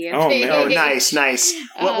Wikipedia. Oh, man. Oh, nice.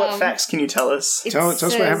 What facts can you tell us? Tell us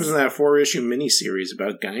what happens in that 4-issue miniseries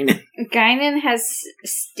about Guinan. Guinan has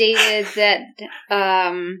stated that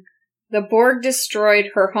the Borg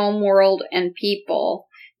destroyed her home world and people.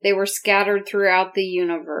 They were scattered throughout the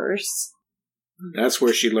universe. That's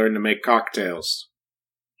where she learned to make cocktails.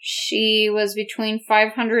 She was between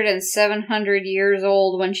 500 and 700 years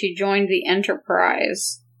old when she joined the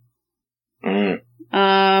Enterprise.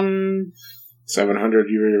 700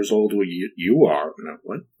 years old you are. No,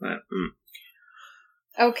 what?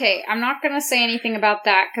 Okay, I'm not going to say anything about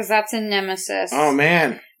that because that's in Nemesis. Oh,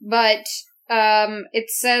 man. But it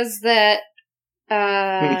says that...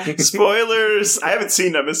 Spoilers! I haven't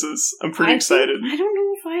seen Nemesis. I'm pretty excited. I don't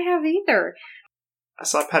know if I have either. I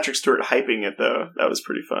saw Patrick Stewart hyping it, though. That was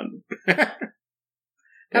pretty fun.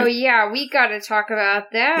 Oh, yeah, we got to talk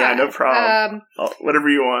about that. Yeah, no problem. Whatever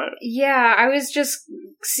you want. Yeah, I was just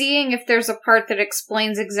seeing if there's a part that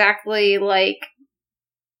explains exactly, like,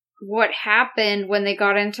 what happened when they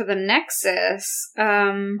got into the Nexus.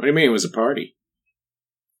 What do you mean it was a party?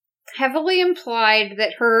 Heavily implied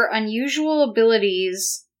that her unusual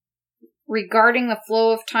abilities regarding the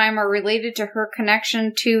flow of time are related to her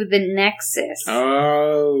connection to the Nexus.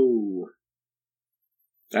 Oh.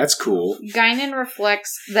 That's cool. Guinan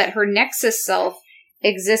reflects that her Nexus self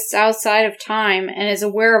exists outside of time and is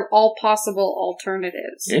aware of all possible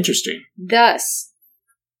alternatives. Interesting. Thus,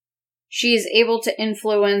 she is able to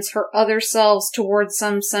influence her other selves towards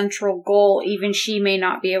some central goal even she may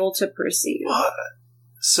not be able to perceive. What?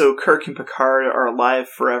 So Kirk and Picard are alive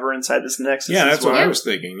forever inside this Nexus? Yeah, that's well? what I was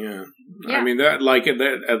thinking, yeah. I mean, that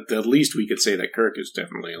at least we could say that Kirk is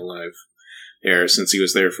definitely alive there, since he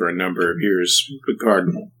was there for a number of years. Picard.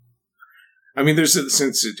 I mean,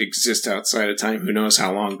 since it exists outside of time, who knows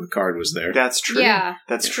how long Picard was there. That's true. Yeah,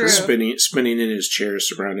 that's true. Spinning in his chair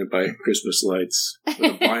surrounded by Christmas lights with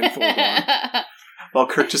a blindfold on. While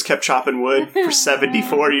Kirk just kept chopping wood for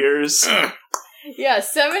 74 years. Yeah,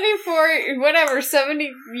 74, whatever,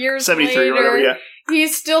 70 years 73, later, whatever, yeah.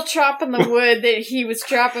 He's still chopping the wood that he was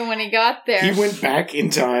chopping when he got there. He went back in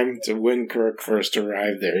time to when Kirk first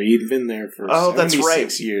arrived there. He'd been there for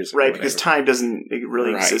 76 years. Right, because time doesn't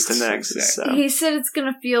really exist in Nexus. Exactly. So. He said it's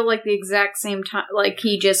going to feel like the exact same time, like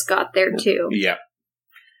he just got there too. Yeah.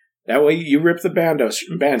 That way you rip the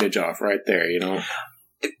bandage off right there, you know?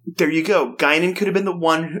 There you go. Guinan could have been the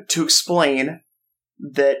one to explain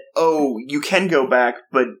that, you can go back,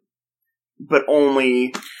 but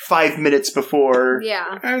only 5 minutes before.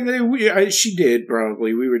 Yeah. She did,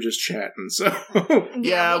 probably. We were just chatting, so.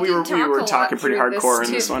 Yeah, we were talking pretty hardcore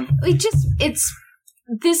in this one.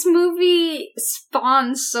 This movie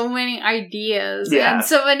spawns so many ideas and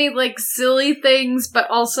so many, like, silly things, but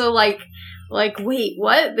also, like, wait,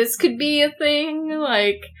 what? This could be a thing?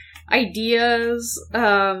 Like, ideas.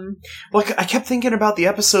 Well, I kept thinking about the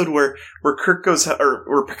episode where Kirk goes, or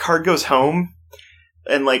where Picard goes home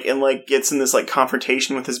and gets in this like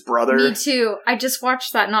confrontation with his brother. Me too. I just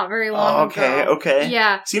watched that not very long ago. Okay.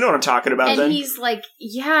 Yeah. So you know what I'm talking about, then. And he's like,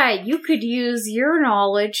 yeah, you could use your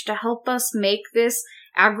knowledge to help us make this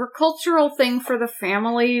agricultural thing for the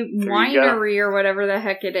family winery or whatever the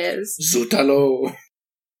heck it is. Zutalo.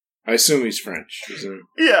 I assume he's French, isn't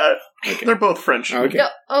he? Yeah. Okay. They're both French. Okay.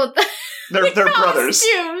 They're brothers.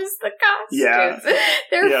 The costumes. Yeah.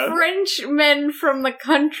 They're French men from the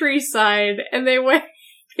countryside, and they wear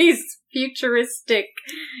these futuristic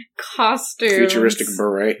costumes. Futuristic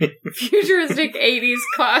beret. Futuristic 80s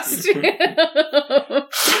costume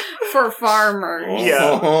for farmers.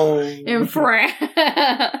 Yeah. In France.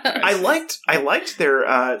 I liked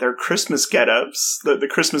their Christmas get-ups, the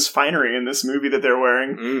Christmas finery in this movie that they're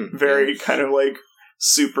wearing. Very kind of like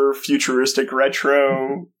super futuristic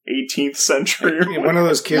retro 18th century. One of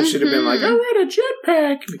those kids should have been like, I want a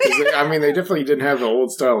jetpack. Because they definitely didn't have the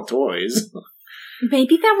old style toys.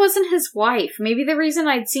 Maybe that wasn't his wife. Maybe the reason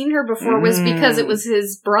I'd seen her before was because it was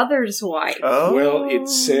his brother's wife. Oh. Well, it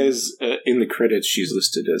says in the credits she's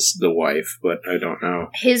listed as the wife, but I don't know.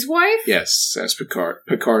 His wife? Yes, as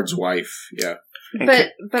Picard's wife, yeah.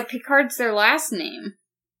 But Picard's their last name.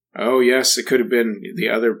 Oh, yes, it could have been the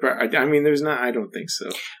other. I mean, I don't think so.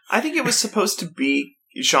 I think it was supposed to be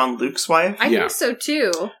Jean-Luc's wife. I think so,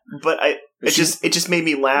 too. But it just made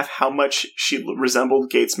me laugh how much she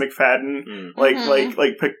resembled Gates McFadden. Like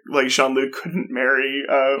Jean-Luc couldn't marry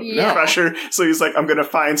Crusher, so he's like, I'm gonna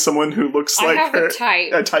find someone who looks like her. A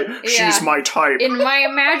type. Yeah. She's my type. In my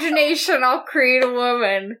imagination, I'll create a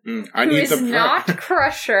woman who is not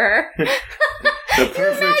Crusher. Your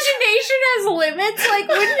imagination has limits. Like,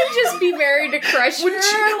 wouldn't it just be married to Crusher?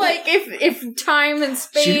 Like, if time and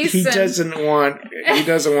space. He doesn't want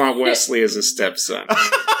Wesley as a stepson.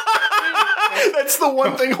 That's the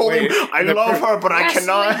one thing holding. I love her, but Wesley, I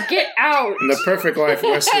cannot. Get out. In the perfect life,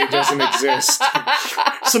 Wesley doesn't exist.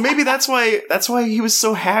 So maybe that's why he was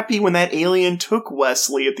so happy when that alien took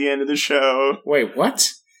Wesley at the end of the show. Wait,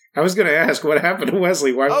 what? I was going to ask what happened to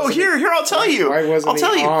Wesley. Why? Here, I'll tell you. Why wasn't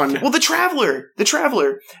he on? Well, the Traveler,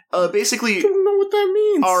 basically. I don't know what that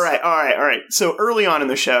means. All right. So early on in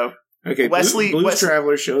the show, okay, Blues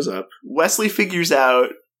Traveler shows up. Wesley figures out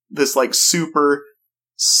this like super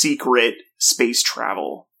secret space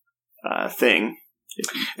travel thing.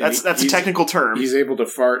 That's a technical term. He's able to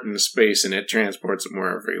fart in space, and it transports him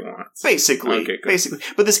wherever he wants. Basically.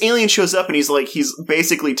 But this alien shows up, and he's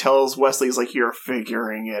basically tells Wesley, he's like, "You're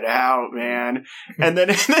figuring it out, man." And then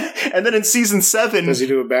in season 7, does he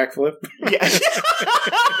do a backflip? Yeah.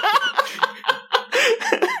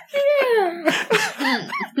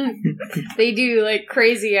 They do like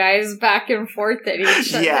crazy eyes back and forth at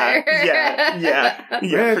each other. Yeah.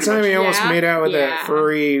 That time he almost made out with that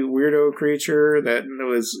furry weirdo creature that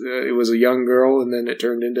it was a young girl, and then it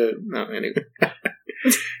turned into anyway.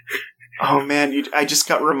 Oh man, I just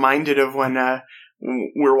got reminded of when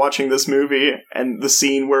we're watching this movie and the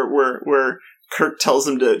scene where Kirk tells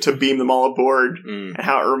them to beam them all aboard, and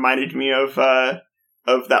how it reminded me of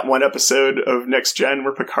that one episode of Next Gen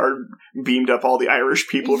where Picard beamed up all the Irish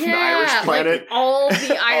people from the Irish planet. Like all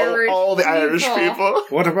the Irish all the Irish people.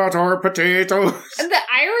 What about our potatoes? And the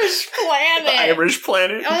Irish planet. The Irish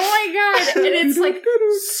planet. Oh my god. And it's like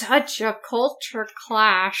such a culture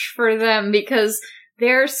clash for them because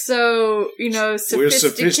they're so, sophisticated. We're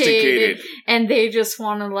sophisticated. And they just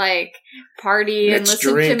want to like party and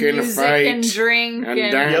listen to music and drink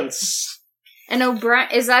and dance. And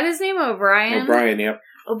O'Brien, is that his name, O'Brien? O'Brien, yep.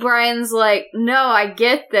 O'Brien's like, no, I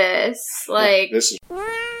get this. Like, this is...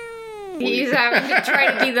 he's having to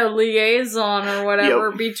try to be the liaison or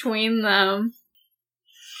whatever between them.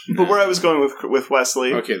 But where I was going with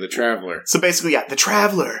Wesley... Okay, the Traveler. So basically, the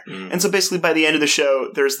Traveler. And so basically, by the end of the show,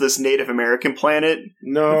 there's this Native American planet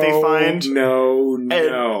that they find. No.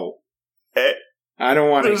 I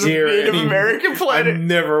don't want to hear a Native American planet. I'm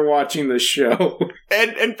never watching the show.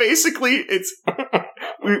 And basically, it's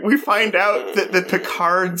we find out that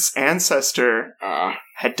Picard's ancestor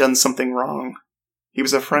had done something wrong. He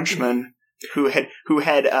was a Frenchman who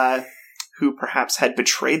perhaps had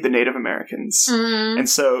betrayed the Native Americans. And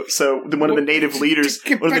so one of the native leaders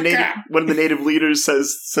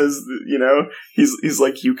says he's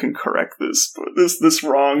like, you can correct this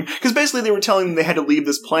wrong, because basically they were telling them they had to leave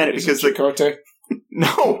this planet because Chakotay?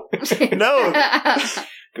 No.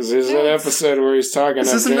 Because there's an episode where he's talking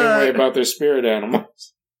about their spirit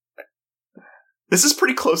animals. This is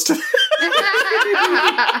pretty close to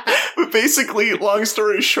But basically, long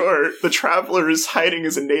story short, the Traveler is hiding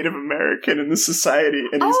as a Native American in this society,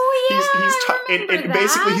 and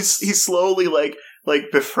he's slowly like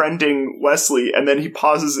befriending Wesley, and then he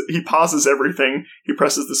pauses everything. He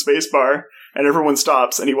presses the space bar, and everyone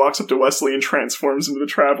stops, and he walks up to Wesley and transforms into the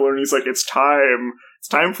Traveler, and he's like, "It's time. It's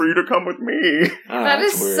time for you to come with me." That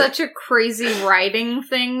is weird. Such a crazy writing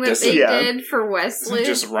thing that they did for Wesley.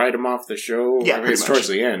 Just write him off the show. Yeah, I mean, it's towards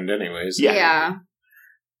the end, anyways. Yeah.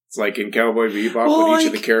 It's like in Cowboy Bebop when each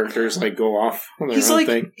of the characters go off on their own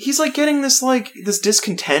thing. He's getting this this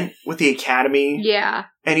discontent with the Academy. Yeah.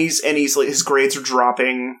 And he's like, his grades are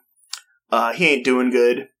dropping. He ain't doing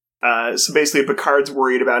good. So basically Picard's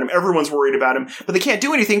worried about him. Everyone's worried about him. But they can't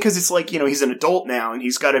do anything because it's like, he's an adult now and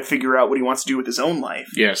he's got to figure out what he wants to do with his own life.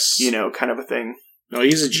 Yes. Kind of a thing. No,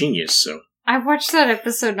 he's a genius, so. I watched that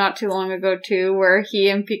episode not too long ago, too, where he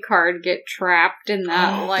and Picard get trapped in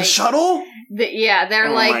that, the shuttle? They're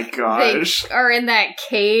my gosh. They are in that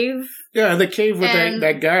cave. Yeah, the cave with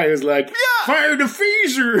that guy who's like, fire the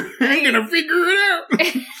phaser! I'm gonna figure it out!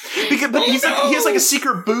 But he has a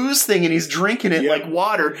secret booze thing and he's drinking it like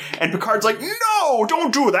water, and Picard's like, no,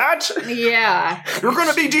 don't do that! Yeah. You're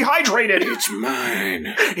gonna be dehydrated! It's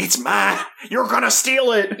mine! It's mine! You're gonna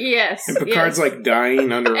steal it! Yes. And Picard's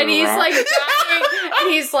dying under a rock. And he's dying,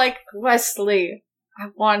 and he's like, Wesley, I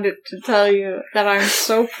wanted to tell you that I'm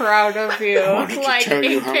so proud of you. I wanted to tell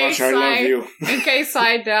you how much I love you. In case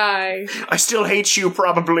I die. I still hate you,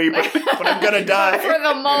 probably, but I'm gonna die. For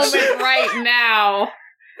the moment right now,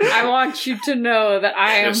 I want you to know that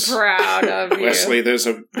I am proud of you. Wesley, there's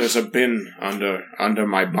a bin under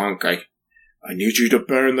my bunk. I need you to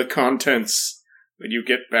burn the contents when you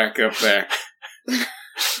get back up there.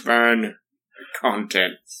 Burn the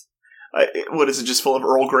contents. What is it, just full of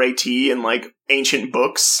Earl Grey tea and ancient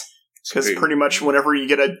books? Because pretty much whenever you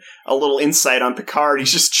get a little insight on Picard,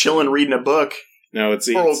 he's just chilling reading a book. No, it's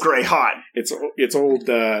Earl Grey hot. It's old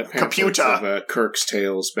computer of Kirk's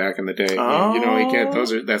tales back in the day. Oh. You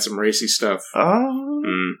can't. That's some racy stuff. Oh.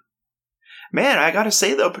 Man, I gotta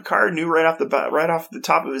say though, Picard knew right off the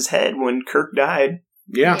top of his head when Kirk died.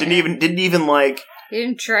 Yeah. Didn't even He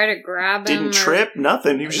didn't try to grab him. Didn't trip,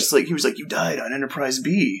 nothing. He was just like, you died on Enterprise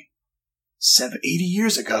B 80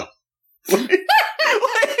 years ago. Well,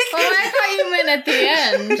 I thought you meant at the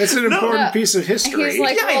end. That's an important piece of history. He's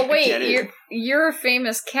like, well, wait, you're a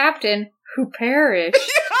famous captain who perished.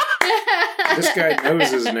 This guy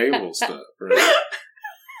knows his naval stuff,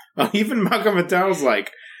 right? Even Malcolm McDowell's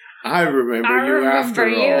like, I remember you after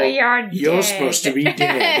all. You're supposed to be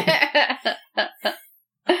dead.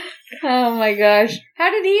 Oh my gosh. How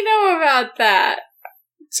did he know about that?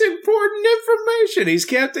 It's important information. He's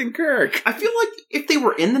Captain Kirk. I feel like if they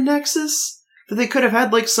were in the Nexus, that they could have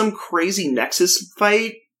had like some crazy Nexus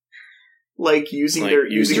fight, like using their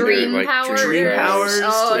dream their, powers. Dream powers.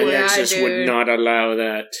 Oh, the yeah, Nexus dude. would not allow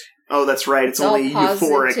that. Oh, that's right. It's all only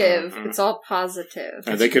positive. euphoric. It's all positive.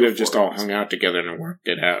 They could have just all hung out together and worked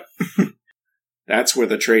it out. That's where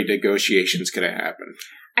the trade negotiations could have happened.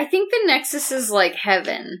 I think the Nexus is like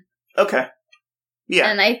heaven. Okay. Yeah.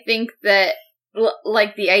 And I think that,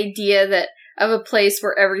 like, the idea that of a place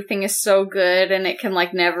where everything is so good and it can,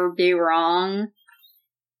 like, never be wrong,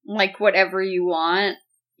 like, whatever you want,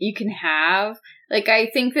 you can have. Like, I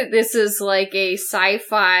think that this is, like, a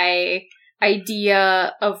sci-fi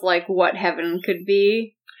idea of, like, what heaven could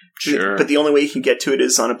be. Sure. But the only way you can get to it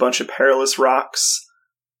is on a bunch of perilous rocks,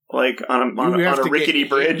 like on a rickety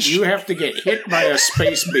bridge. You have to get hit by a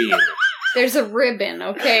space beam. There's a ribbon,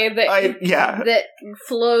 okay, that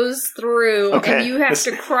flows through, Okay. and you have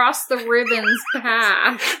to cross the ribbon's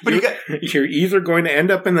path. But You're either going to end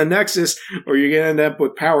up in the Nexus, or you're going to end up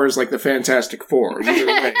with powers like the Fantastic Four. Either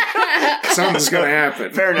way, something's going to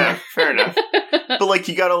happen. Fair enough. But like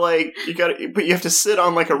but you have to sit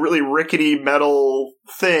on like a really rickety metal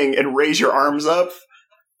thing and raise your arms up.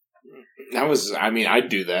 I'd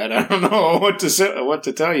do that. I don't know what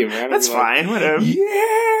to tell you, man. That's fine, whatever.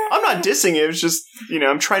 Yeah! I'm not dissing it, it's just,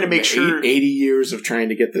 I'm trying to make sure... 80 years of trying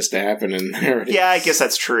to get this to happen, and there it is. Yeah, I guess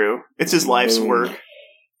that's true. It's his life's work.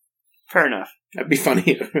 Fair enough. That'd be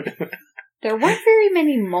funny. There weren't very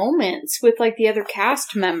many moments with, like, the other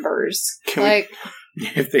cast members.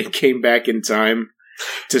 If they came back in time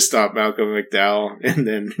to stop Malcolm McDowell, and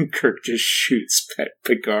then Kirk just shoots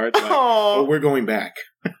Picard, like, oh, we're going back.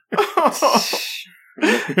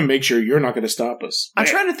 Make sure you're not going to stop us. I'm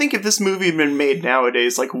trying to think if this movie had been made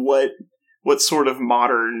nowadays, like what sort of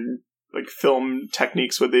modern like film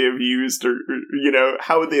techniques would they have used, or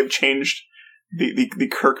how would they have changed the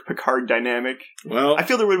Kirk Picard dynamic? Well, I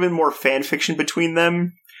feel there would have been more fan fiction between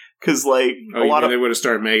them, because like a lot of they would have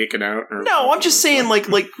started making out. No, I'm just saying like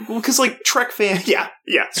because like Trek fans, yeah,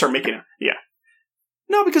 start making out, yeah.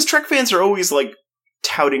 No, because Trek fans are always like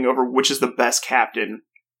touting over which is the best captain.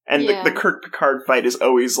 And the Kirk Picard fight is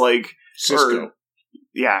always like Sisko.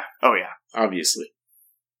 Yeah. Oh yeah. Obviously.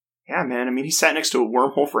 Yeah, man. I mean, he sat next to a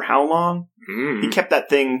wormhole for how long? Mm. He kept that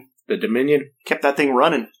thing. The Dominion kept that thing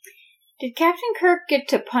running. Did Captain Kirk get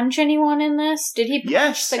to punch anyone in this? Did he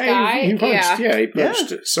punch the guy? He punched. Yeah, he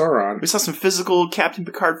punched Sauron. We saw some physical Captain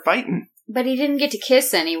Picard fighting, but he didn't get to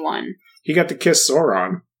kiss anyone. He got to kiss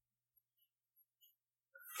Sauron.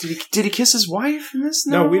 Did he kiss his wife in this?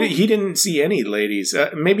 No, he didn't see any ladies.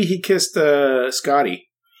 Maybe he kissed Scotty.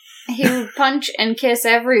 He would punch and kiss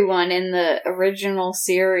everyone in the original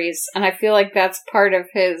series, and I feel like that's part of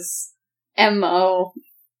his MO.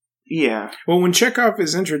 Yeah. Well, when Chekhov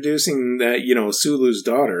is introducing that, Sulu's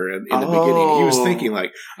daughter in the beginning, he was thinking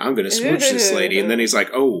like, I'm going to smooch this lady, and then he's like,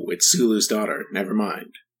 oh, it's Sulu's daughter. Never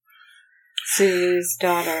mind. Sulu's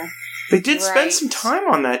daughter. They did spend some time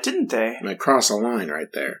on that, didn't they? And I cross a line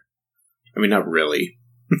right there. I mean, not really.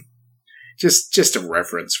 just a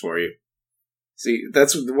reference for you. See,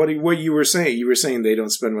 that's what you were saying. You were saying they don't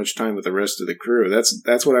spend much time with the rest of the crew.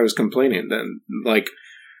 That's what I was complaining. Then, like,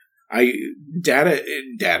 Data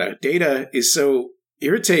is so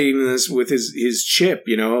irritating in this with his chip.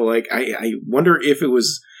 Like I wonder if it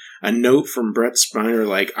was a note from Brett Spiner,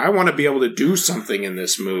 like, I want to be able to do something in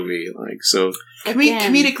this movie. Like, so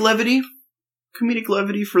comedic levity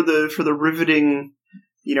for the riveting,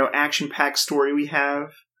 action-packed story we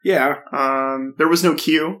have. Yeah. There was no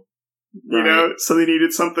Q, so they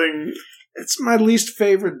needed something. It's my least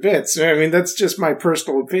favorite bits. I mean, that's just my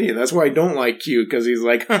personal opinion. That's why I don't like Q, because he's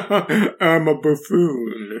like, I'm a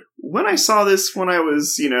buffoon. When I saw this when I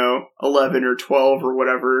was, 11 or 12 or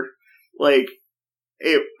whatever, like,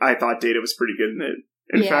 I thought Data was pretty good in it.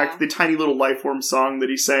 In fact, the tiny little Lifeform song that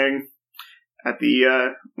he sang at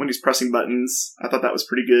the when he's pressing buttons, I thought that was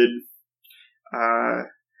pretty good.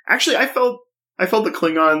 Actually, I felt the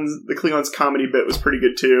Klingons comedy bit was pretty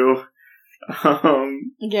good too.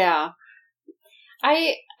 Yeah,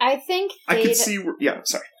 I think Data, I could see. Yeah,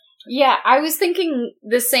 sorry. Yeah, I was thinking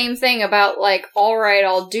the same thing about like, all right,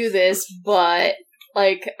 I'll do this, but.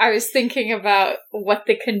 Like, I was thinking about what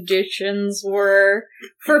the conditions were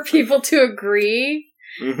for people to agree.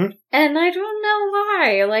 Mm-hmm. And I don't know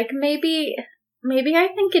why. Like, maybe I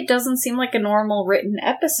think it doesn't seem like a normal written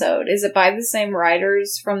episode. Is it by the same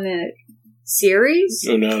writers from the series?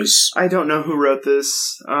 Who knows? I don't know who wrote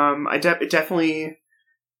this. It definitely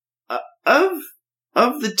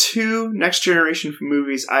of the two Next Generation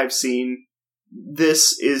movies I've seen,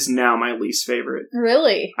 this is now my least favorite.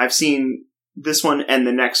 Really? I've seen this one and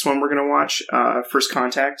the next one we're gonna watch, First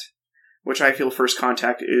Contact, which I feel First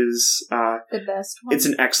Contact is the best one. It's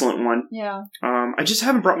an excellent one. Yeah. I just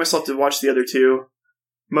haven't brought myself to watch the other two,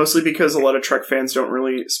 mostly because a lot of Trek fans don't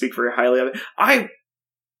really speak very highly of it.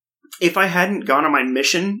 If I hadn't gone on my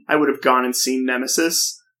mission, I would have gone and seen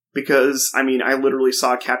Nemesis, because, I mean, I literally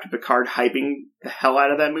saw Captain Picard hyping the hell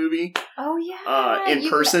out of that movie. Oh, yeah. In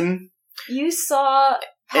person. You saw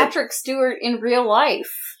Patrick Stewart in real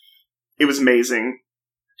life. It was amazing.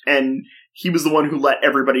 And he was the one who let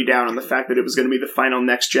everybody down on the fact that it was going to be the final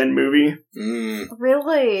Next Gen movie.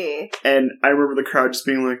 Really? And I remember the crowd just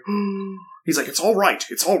being like, he's like, it's all right,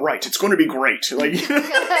 it's going to be great. Like,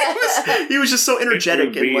 he was just so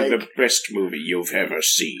energetic. It will be and the best movie you've ever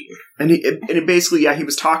seen. And it basically, he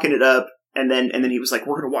was talking it up, and then he was like,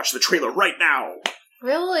 we're going to watch the trailer right now.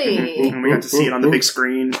 Really? And we got to see it on the big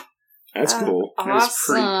screen. That's cool. Awesome. It was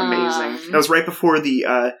pretty amazing. That was right before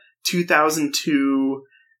the 2002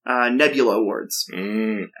 Nebula Awards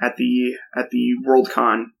at the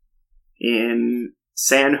Worldcon in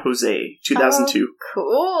San Jose, 2002. Oh,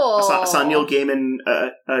 cool. I saw Neil Gaiman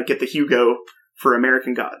get the Hugo for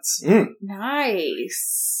American Gods.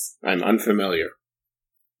 Nice. I'm unfamiliar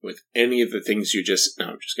with any of the things you just... No,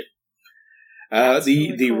 I'm just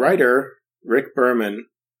kidding. The cool. writer, Rick Berman,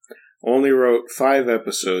 only wrote 5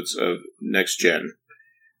 episodes of Next Gen,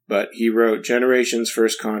 but he wrote Generations,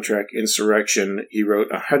 First Contract, Insurrection. He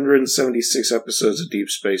wrote 176 episodes of Deep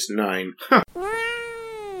Space Nine.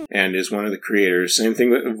 And is one of the creators. Same thing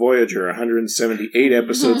with Voyager, 178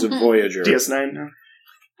 episodes of Voyager. DS9? No?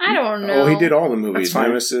 I don't know. Oh, he did all the movies. That's fine.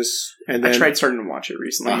 Nemesis. And then I tried starting to watch it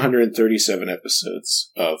recently. 137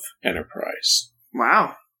 episodes of Enterprise.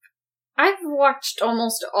 Wow. I've watched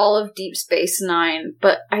almost all of Deep Space Nine,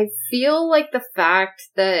 but I feel like the fact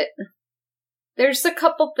that there's a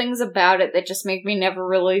couple things about it that just make me never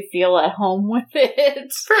really feel at home with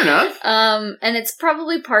it. Fair enough. And it's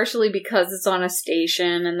probably partially because it's on a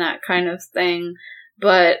station and that kind of thing.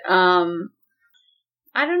 But, I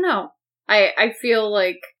don't know. I feel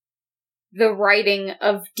like the writing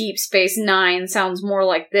of Deep Space Nine sounds more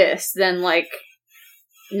like this than like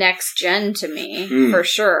Next Gen to me, for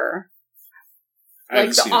sure.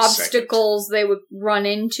 Like the obstacles they would run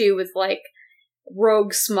into with like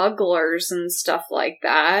rogue smugglers and stuff like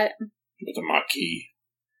that. With the Maquis.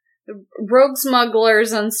 Rogue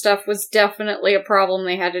smugglers and stuff was definitely a problem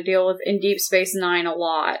they had to deal with in Deep Space Nine a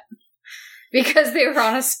lot. Because they were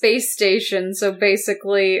on a space station, so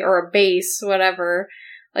basically, or a base, whatever.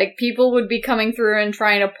 Like, people would be coming through and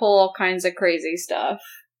trying to pull all kinds of crazy stuff.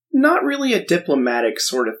 Not really a diplomatic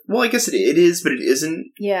sort of... Well, I guess it is, but it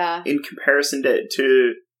isn't. Yeah. In comparison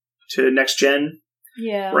to Next Gen.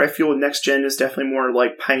 Yeah. Where I feel Next Gen is definitely more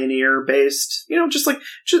like pioneer-based. You know, just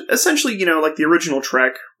essentially, you know, like the original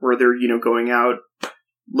Trek, where they're, you know, going out,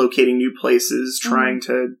 locating new places, trying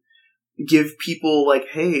to give people like,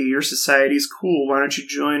 hey, your society's cool, why don't you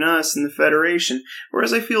join us in the Federation?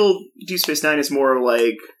 Whereas I feel Deep Space Nine is more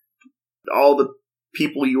like all the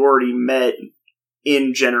people you already met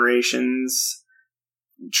in Generations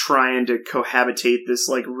trying to cohabitate this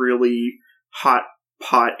like really hot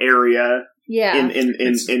pot area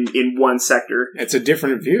in one sector. It's a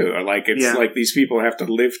different view. Like it's like these people have to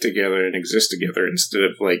live together and exist together instead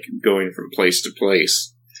of like going from place to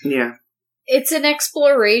place. Yeah. It's an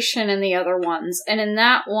exploration in the other ones, and in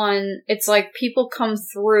that one, it's like people come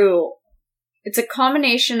through. It's a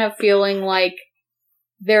combination of feeling like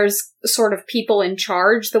there's sort of people in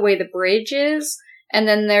charge, the way the bridge is, and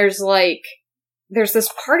then there's this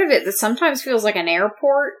part of it that sometimes feels like an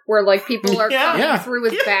airport, where like people are coming through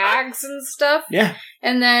with bags and stuff. Yeah.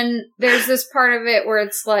 And then there's this part of it where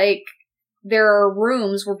it's like there are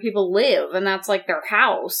rooms where people live, and that's like their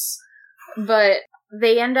house. But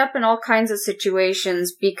they end up in all kinds of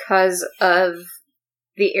situations because of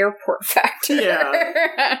the airport factor.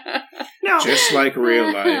 Yeah. No. Just like real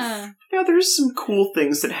life. Now, there's some cool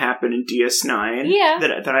things that happen in DS9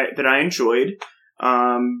 that I enjoyed.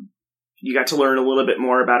 You got to learn a little bit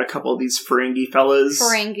more about a couple of these Ferengi fellas.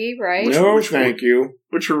 Ferengi, right? No, thank you.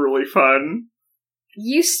 Which were really fun.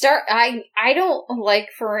 I don't like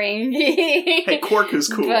Ferengi. Hey, Quark is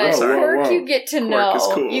cool. But Quark, whoa. you get to Quark know. is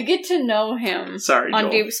cool. You get to know him. Sorry, on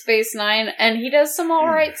Joel. Deep Space Nine, and he does some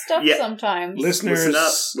alright stuff sometimes. Listeners,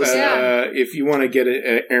 Listen up. if you want to get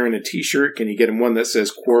Aaron a t-shirt, can you get him one that says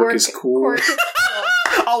Quark is cool? Quark is cool.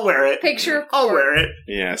 I'll wear it. Picture of I'll Quark. wear it.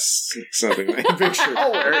 Yes, something like picture.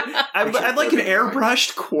 I'll wear it. I'd like an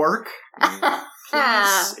airbrushed Quark.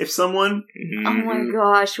 Please. If someone... Oh my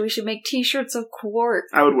gosh, we should make t-shirts of Quark.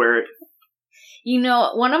 I would wear it. You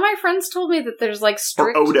know, one of my friends told me that there's like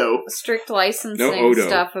Or Odo. strict licensing No Odo.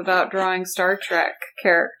 stuff about drawing Star Trek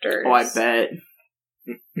characters. Oh, I bet.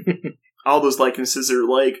 All those likenesses are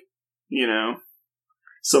like, you know,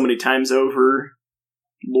 so many times over,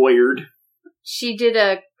 lawyered. She did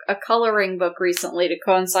a coloring book recently to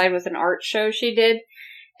coincide with an art show she did.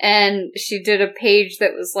 And she did a page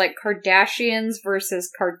that was like Kardashians versus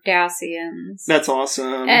Cardassians. That's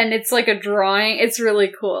awesome. And it's like a drawing. It's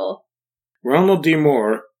really cool. Ronald D.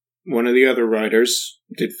 Moore, one of the other writers,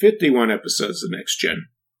 did 51 episodes of Next Gen.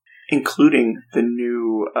 Including the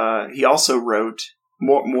new, he also wrote,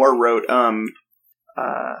 Moore wrote,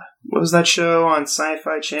 what was that show on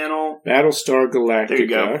Sci-Fi Channel? Battlestar Galactica. There you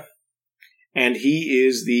go. And he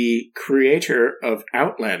is the creator of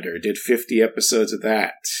Outlander, did 50 episodes of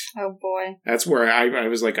that. Oh boy. That's where I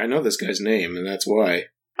was like, I know this guy's name, and that's why.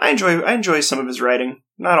 I enjoy some of his writing.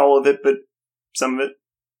 Not all of it, but some of it.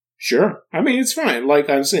 Sure. I mean, it's fine. Like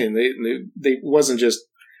I'm saying, they wasn't just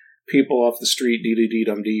people off the street,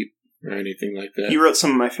 dee-dee-dee-dum-dee, or anything like that. He wrote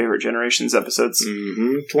some of my favorite Generations episodes.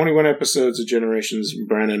 21 episodes of Generations,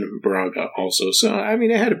 Brannon Braga also. So, I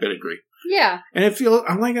mean, it had a pedigree. Yeah. And it feels,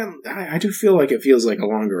 I do feel like it feels like a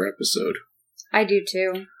longer episode. I do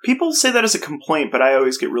too. People say that as a complaint, but I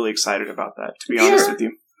always get really excited about that, to be honest with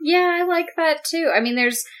you. Yeah, I like that too. I mean,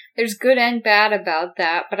 there's good and bad about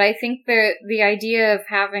that, but I think the idea of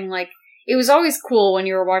having like, it was always cool when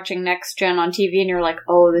you were watching Next Gen on TV and you're like,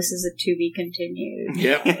 oh, this is a to be continued.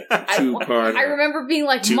 Yep. Two-parter. I remember being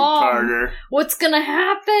like, Two-parter. Mom, what's gonna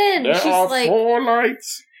happen? There She's are like, 4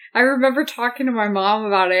 lights. I remember talking to my mom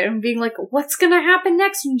about it and being like, what's gonna happen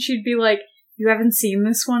next? And she'd be like, you haven't seen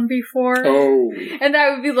this one before? Oh. And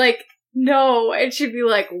I would be like, no. And she'd be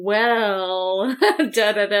like, well,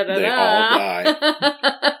 da-da-da-da-da. They all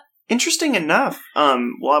die. Interesting enough,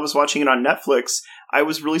 while I was watching it on Netflix, I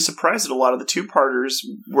was really surprised that a lot of the two-parters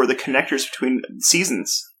were the connectors between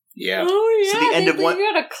seasons. Yeah. Oh yeah, So the end of one-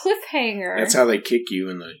 you got a cliffhanger. That's how they kick you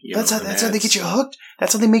in the. That's how they get you hooked.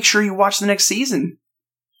 That's how they make sure you watch the next season.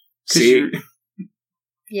 See,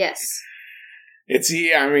 Yes.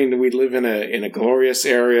 I mean, we live in a glorious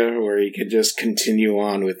area where you can just continue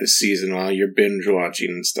on with the season while you're binge watching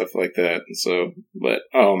and stuff like that. And so, but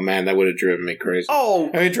oh man, that would have driven me crazy. Oh,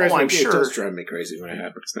 I mean, it I'm It sure. does drive me crazy when it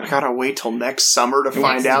happens. Now. I gotta wait till next summer to Next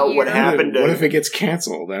find out what year. happened. What if it gets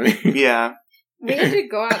canceled? I mean, Yeah. We had to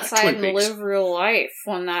go outside Twin and Peaks. live real life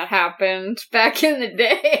when that happened. Back in the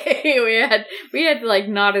day, we had like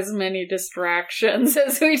not as many distractions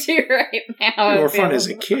as we do right now. more fun as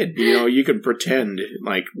a kid. You know, you can pretend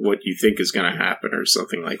like what you think is going to happen or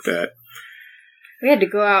something like that. We had to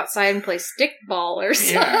go outside and play stickball or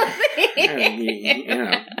something.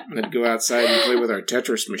 Yeah. Then go outside and play with our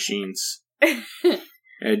Tetris machines.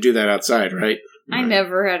 And do that outside, right? I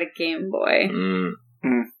never had a Game Boy.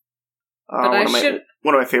 But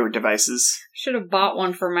One of my favorite devices. Should have bought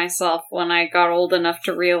one for myself when I got old enough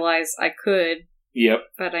to realize I could, Yep.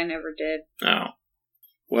 but I never did. Oh.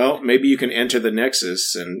 Well, maybe you can enter the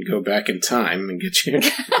Nexus and go back in time and get you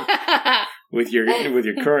with your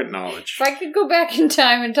current knowledge. If I could go back in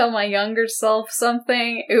time and tell my younger self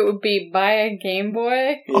something, it would be buy a Game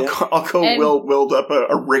Boy. I'll go And- build up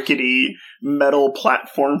a rickety metal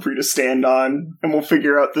platform for you to stand on, and we'll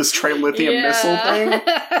figure out this trilithium missile thing.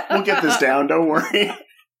 We'll get this down, don't worry.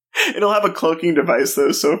 It'll have a cloaking device,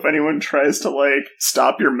 though, so if anyone tries to, like,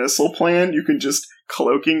 stop your missile plan, you can just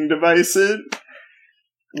cloaking device it.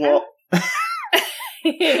 Well,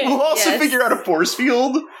 we'll also figure out a force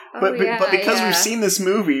field, but because we've seen this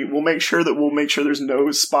movie, we'll make sure there's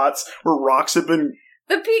no spots where rocks have been...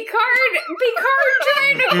 The Picard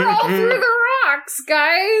trying to crawl through the rocks,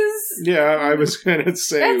 guys. Yeah, I was going to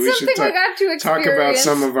say That's we should something we got to talk about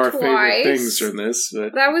some of our favorite twice. things from this.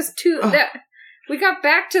 But That was we got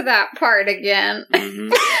back to that part again. Mhm.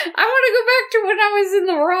 I want to go back to when I was in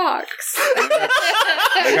the rocks.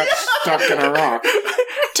 I got stuck in a rock.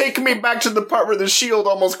 Take me back to the part where the shield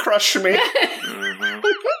almost crushed me. Mhm.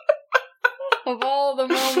 Of all the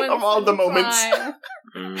moments. Of all the in moments. time.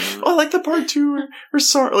 Mhm. Oh, I like the part too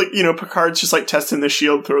where Picard's just like testing the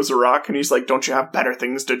shield, throws a rock, and he's like, "Don't you have better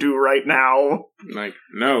things to do right now?" Like,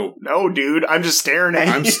 no. No, dude, I'm just staring at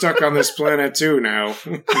I'm you. stuck on this planet too now.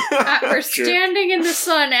 We're standing in the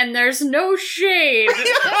sun and there's no shade.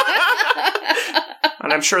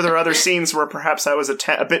 And I'm sure there are other scenes where perhaps I was a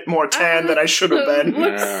bit more tan than I should have been.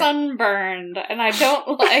 Look Yeah. sunburned, and I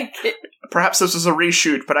don't like it. Perhaps this was a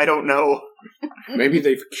reshoot, but I don't know. Maybe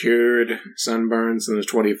they've cured sunburns in the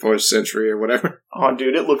 24th century or whatever. Oh,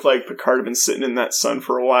 dude, it looked like Picard had been sitting in that sun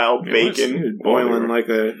for a while, bacon. He was boiling like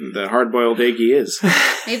the hard-boiled egg he is.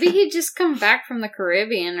 Maybe he'd just come back from the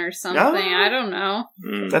Caribbean or something. No. I don't know.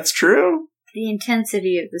 That's true. The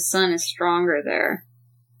intensity of the sun is stronger there.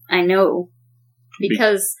 I know.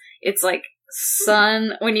 Because it's like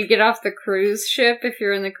sun, when you get off the cruise ship, if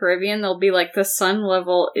you're in the Caribbean, they'll be like, the sun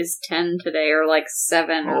level is 10 today, or like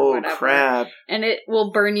 7 or whatever. Oh, crap. And it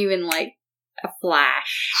will burn you in like a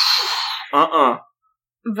flash.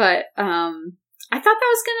 But, I thought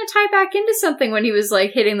that was going to tie back into something when he was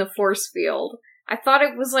like hitting the force field. I thought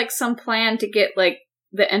it was like some plan to get like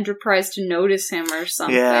the Enterprise to notice him or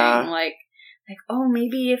something. Yeah. Like, oh,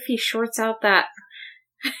 maybe if he shorts out that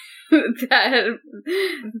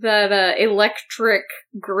that electric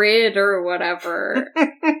grid or whatever.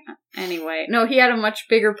 Anyway, no, he had a much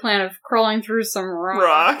bigger plan of crawling through some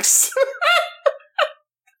rocks.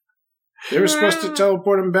 They were supposed to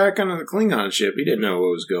teleport him back onto the Klingon ship. He didn't know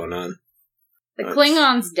what was going on. The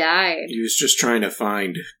Klingons died. He was just trying to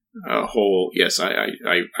find a hole. Yes, I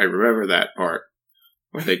remember that part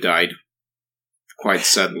where they died quite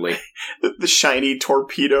suddenly. The shiny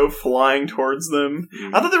torpedo flying towards them.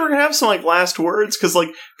 I thought they were gonna have some like last words because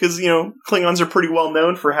you know, Klingons are pretty well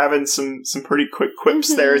known for having some pretty quick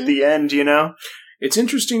quips there at the end. You know, it's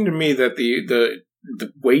interesting to me that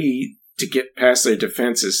the way to get past their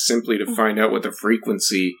defense is simply to find out what the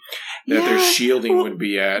frequency that their shielding would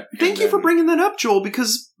be at. Thank you for bringing that up, Joel,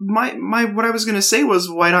 because my what I was going to say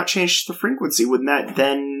was, why not change the frequency? Wouldn't that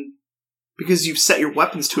then, because you've set your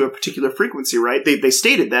weapons to a particular frequency, right? They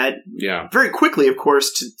stated that very quickly, of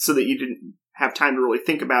course, so that you didn't have time to really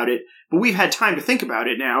think about it. But we've had time to think about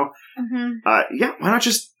it now. Why not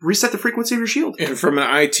just reset the frequency of your shield? And from an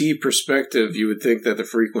IT perspective, you would think that the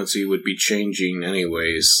frequency would be changing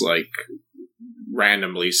anyways, like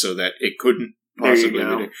randomly, so that it couldn't possibly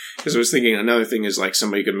be. Because I was thinking another thing is like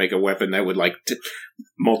somebody could make a weapon that would like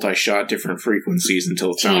multi-shot different frequencies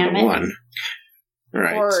until it found the one.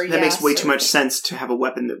 Right. That makes way too much sense to have a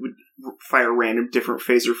weapon that would fire random different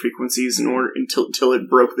phaser frequencies in order until it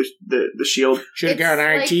broke the shield. Should have got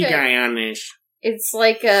an IT guy on this. It's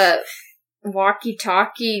like a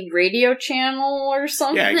walkie-talkie radio channel or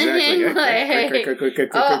something. Yeah, exactly.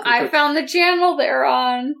 I found the channel they're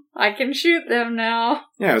on. I can shoot them now.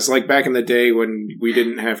 Yeah, it's like back in the day when we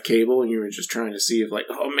didn't have cable and you were just trying to see if, like,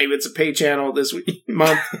 oh, maybe it's a pay channel this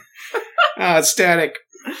month. It's static.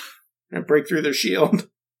 And break through their shield.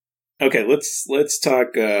 Okay, let's talk.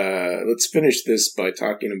 Let's finish this by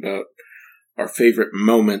talking about our favorite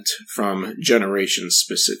moment from Generations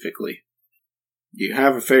specifically. Do you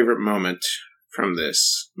have a favorite moment from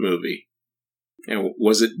this movie? And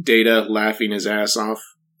was it Data laughing his ass off?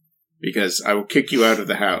 Because I will kick you out of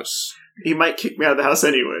the house. He might kick me out of the house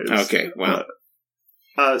anyways. Okay, well.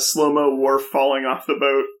 Slow-mo Worf falling off the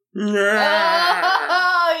boat.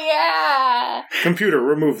 Oh, yeah! Computer,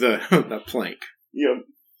 remove the plank. Yep.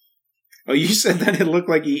 Oh, you said that it looked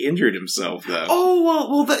like he injured himself, though. Oh,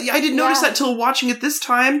 well, I didn't notice that till watching it this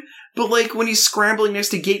time. But, like, when he's scrambling next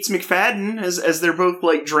to Gates McFadden, as they're both,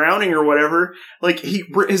 like, drowning or whatever, like,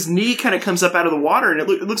 his knee kind of comes up out of the water, and it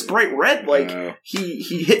looks bright red, like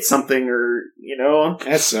he hit something, or, you know.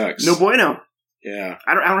 That sucks. No bueno. Yeah.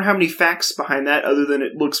 I don't have any facts behind that other than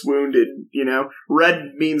it looks wounded, you know.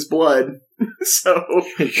 Red means blood, so.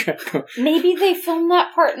 Maybe they filmed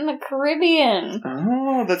that part in the Caribbean.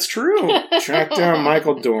 Oh, that's true. Track down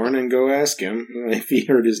Michael Dorn and go ask him if he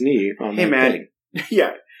hurt his knee on that thing.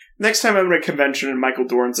 Yeah. Next time I'm at a convention and Michael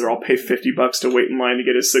Dorn's there, I'll pay $50 to wait in line to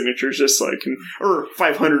get his signatures just so I can, or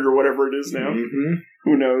 $500 or whatever it is now. Mm-hmm.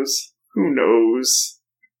 Who knows?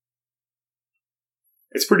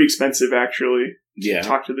 It's pretty expensive, actually. Yeah.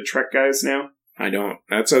 Talk to the Trek guys now. I don't.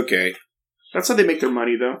 That's okay. That's how they make their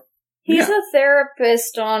money, though. He's a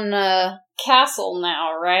therapist on Castle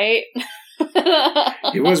now, right?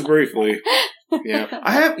 He was briefly.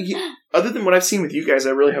 Yeah. Other than what I've seen with you guys,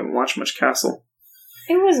 I really haven't watched much Castle.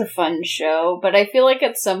 It was a fun show, but I feel like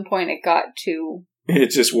at some point it got too... It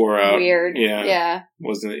just wore out. Weird. Yeah.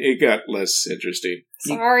 Wasn't it? It got less interesting.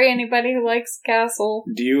 Sorry, anybody who likes Castle.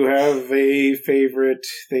 Do you have a favorite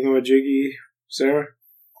thingamajiggy, Sarah?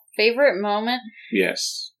 Favorite moment?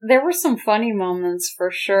 Yes. There were some funny moments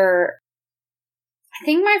for sure. I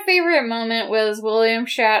think my favorite moment was William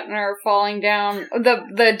Shatner falling down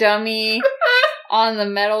the dummy on the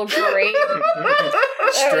metal grate.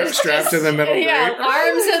 Strapped to the metal grate. Yeah,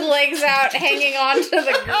 arms and legs out, hanging onto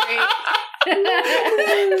the grate.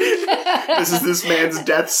 This is this man's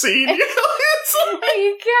death scene.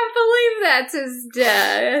 You can't believe that's his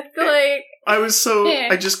death. Like,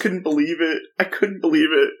 I just couldn't believe it. I couldn't believe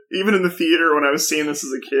it. Even in the theater when I was seeing this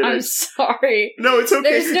as a kid. I'm sorry. No, it's okay.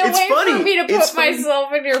 There's no it's way funny. for me to It's put funny.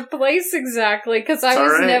 myself in your place exactly, because I It's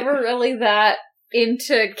was all right. never really that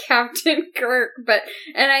into Captain Kirk.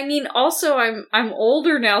 And I mean, also I'm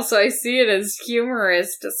older now, so I see it as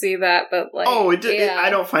humorous to see that. But like, I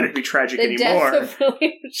don't find it to be tragic the anymore. death of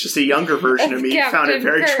William It's just a younger version of me found it Captain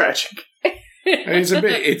very Kirk. tragic. It's a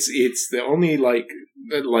bit. It's the only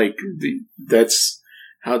that's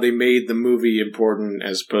how they made the movie important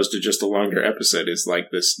as opposed to just a longer episode. Is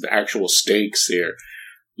like this the actual stakes here,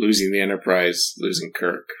 losing the Enterprise, losing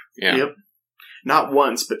Kirk. Yeah. Yep. Not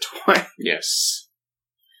once, but twice. Yes.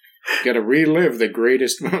 Got to relive the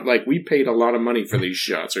greatest. Like we paid a lot of money for these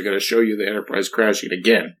shots. We're going to show you the Enterprise crashing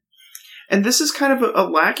again. And this is kind of a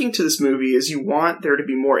lacking to this movie, is you want there to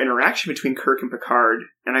be more interaction between Kirk and Picard.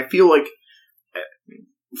 And I feel like,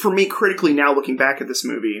 for me, critically now looking back at this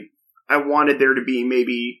movie, I wanted there to be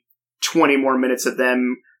maybe 20 more minutes of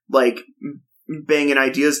them, like, banging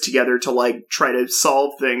ideas together to, like, try to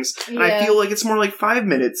solve things. And I feel like it's more like 5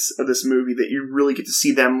 minutes of this movie that you really get to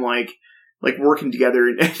see them, like working together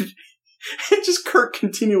and just Kirk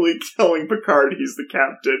continually telling Picard he's the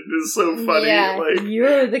captain. It's so funny. Yeah, like,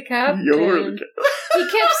 you're the captain. you're the He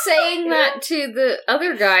kept saying that to the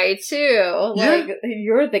other guy too. Like,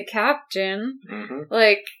 you're the captain. Mm-hmm.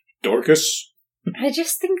 Like, Dorcas. I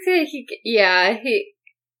just think that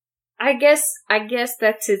I guess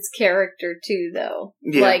that's his character too, though.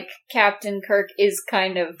 Yeah. Like, Captain Kirk is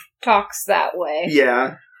kind of talks that way.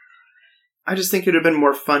 Yeah. I just think it would have been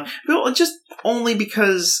more fun. Well, just only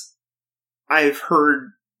because I've heard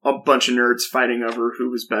a bunch of nerds fighting over who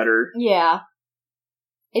was better. Yeah.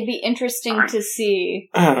 It'd be interesting to see.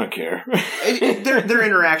 I don't care. Their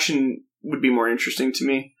interaction would be more interesting to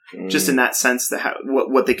me, just in that sense, that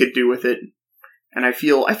what they could do with it. And I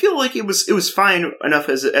feel like it was fine enough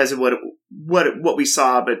as what we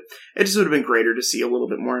saw, but it just would have been greater to see a little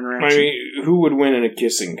bit more interaction. I mean, who would win in a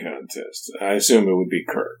kissing contest? I assume it would be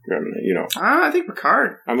Kirk. I mean, I think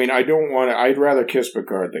Picard. I mean, I'd rather kiss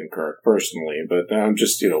Picard than Kirk, personally, but I'm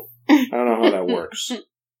just, I don't know how that works.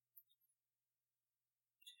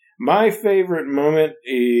 My favorite moment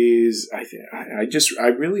is, I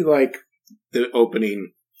really like the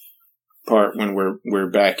opening part when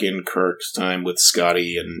we're back in Kirk's time with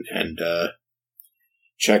Scotty and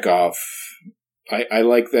Chekhov. I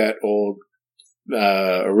like that old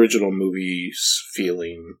original movies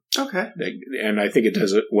feeling. Okay. And I think it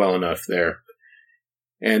does it well enough there.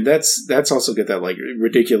 And that's also got that, like,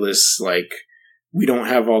 ridiculous, like, we don't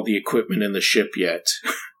have all the equipment in the ship yet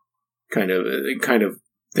kind of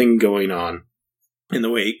thing going on. In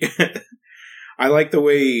the way I like the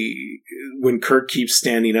way when Kirk keeps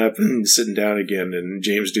standing up and sitting down again, and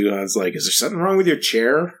James Doohan's like, "Is there something wrong with your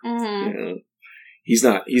chair?" Mm-hmm. He's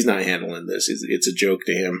not handling this. It's a joke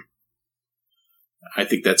to him. I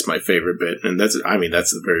think that's my favorite bit, and that's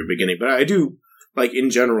the very beginning. But I do, like, in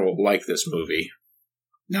general, like this movie.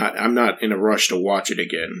 I'm not in a rush to watch it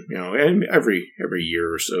again. And every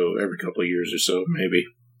year or so, every couple of years or so, maybe.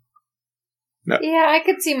 No. Yeah, I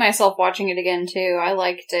could see myself watching it again too. I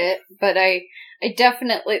liked it, but I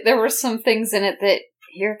definitely, there were some things in it that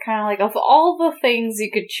you're kind of like, of all the things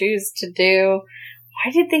you could choose to do,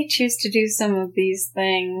 why did they choose to do some of these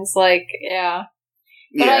things? Like, yeah.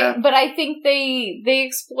 But I think they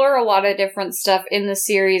explore a lot of different stuff in the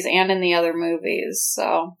series and in the other movies,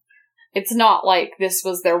 so it's not like this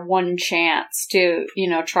was their one chance to,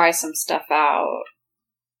 try some stuff out.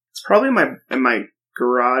 It's probably in my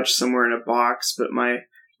garage somewhere in a box, but my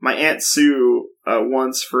Aunt Sue,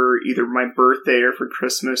 once for either my birthday or for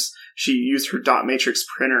Christmas, she used her dot matrix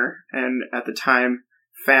printer, and at the time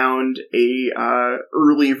found a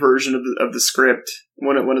early version of the script,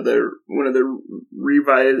 one of the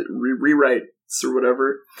rewrites or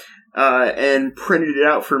whatever, and printed it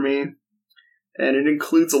out for me, and it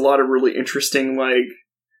includes a lot of really interesting, like,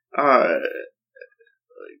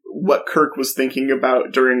 what Kirk was thinking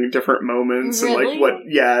about during different moments. Really?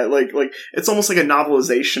 And like it's almost like a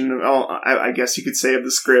novelization, I guess you could say, of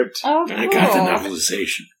the script. Oh, cool. I got the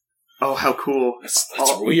novelization. Oh, how cool. Let's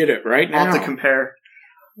read it right now. I'll have to compare.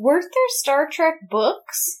 Weren't there Star Trek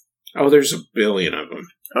books? Oh, there's a billion of them.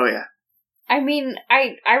 Oh, yeah. I mean,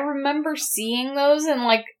 I remember seeing those in,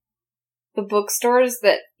 like, the bookstores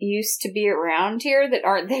that used to be around here that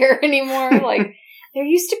aren't there anymore. Like, there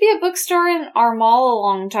used to be a bookstore in our mall a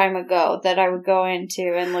long time ago that I would go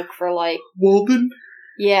into and look for, like... Walden?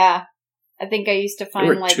 Yeah. I think I used to find,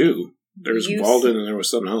 There were like... two. There was Walden and there was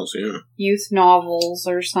something else, yeah. Youth novels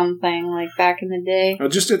or something, like, back in the day. Oh,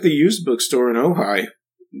 just at the used bookstore in Ojai.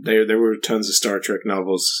 There were tons of Star Trek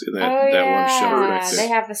novels in that one show. Right there. They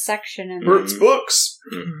have a section in Bert's there. Books.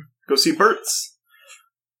 Mhm. Go see Bert's.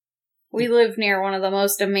 We live near one of the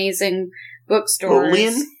most amazing bookstores.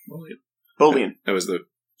 Bolian. That was the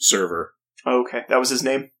server. Oh, okay, that was his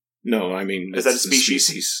name. No, I mean, Is that a it's the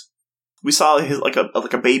species? We saw his like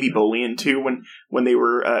a baby Bolian too when they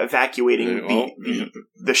were evacuating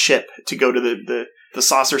the ship to go to the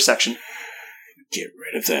saucer section. Get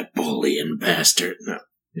rid of that Bolian bastard. No.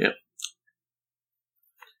 Yep.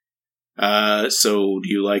 So do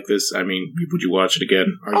you like this? I mean, would you watch it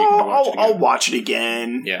again? Are you gonna watch it again? I'll watch it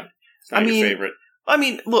again. Yeah. It's not your favorite. I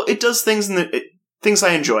mean, look, it does things things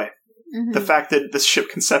I enjoy. Mhm. The fact that this ship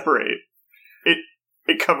can separate,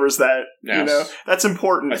 it covers that. Yes. You know, that's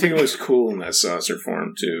important. I think it looks cool in that saucer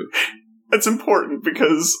form too. That's important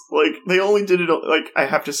because, like, they only did it, like, I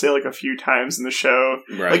have to say, like, a few times in the show.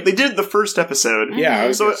 Right. Like, they did it the first episode. Yeah, I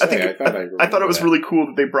was So gonna say, I think I I thought it was really cool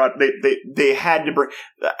that they brought they had to bring.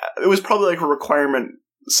 It was probably like a requirement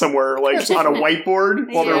somewhere, like on a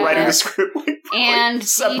whiteboard while they're Yeah. writing the script, like, And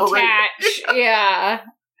separate. detach. Yeah.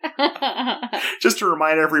 Just to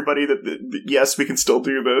remind everybody that yes, we can still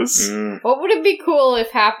do this. Mm. What would it be cool if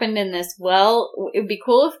happened in this? Well, it would be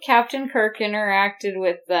cool if Captain Kirk interacted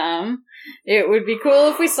with them. It would be cool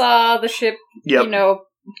if we saw the ship, Yep. you know,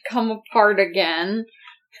 come apart again.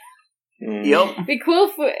 Mm. Yep. It'd be cool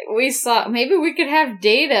if we saw, maybe we could have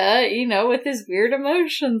Data, you know, with his weird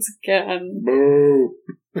emotions again. Boo.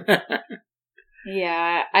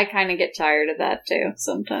 Yeah, I kind of get tired of that too,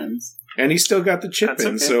 sometimes. And he still got the chip That's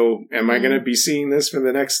in, okay. so am I going to be seeing this for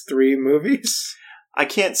the next 3 movies? I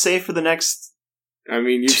can't say for the next. I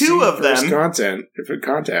mean, you've 2 seen of First them.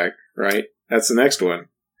 Contact, right? That's the next one.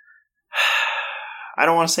 I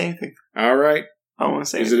don't want to say anything. All right. I don't want to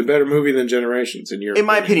say Is anything. it a better movie than Generations in your In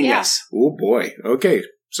my opinion, Yeah. yes. Oh, boy. Okay.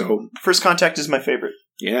 So, First Contact is my favorite.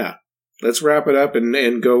 yeah. Let's wrap it up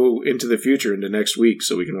and go into the future, into next week,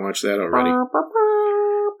 so we can watch that already.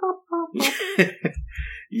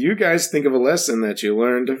 You guys think of a lesson that you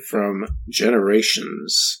learned from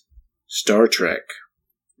Generations, Star Trek,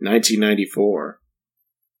 1994,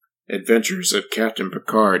 Adventures of Captain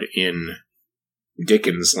Picard in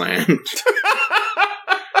Dickens Land,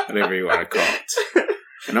 whatever you want to call it.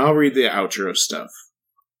 And I'll read the outro stuff.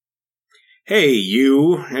 Hey,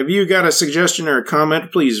 you. Have you got a suggestion or a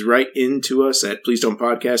comment? Please write into us at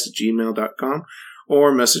pleasedon'tpodcast@gmail.com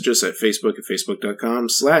or message us at Facebook at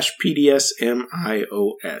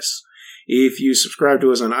facebook.com/PDSMIOS. If you subscribe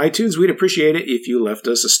to us on iTunes, we'd appreciate it if you left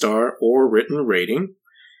us a star or written rating.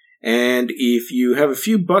 And if you have a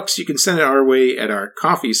few bucks, you can send it our way at our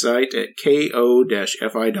coffee site at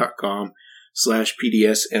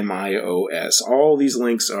ko-fi.com/PDSMIOS. All these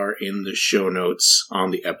links are in the show notes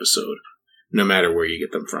on the episode, no matter where you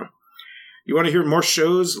get them from. You want to hear more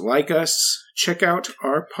shows like us? Check out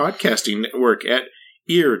our podcasting network at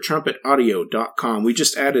eartrumpetaudio.com. We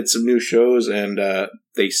just added some new shows, and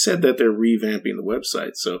they said that they're revamping the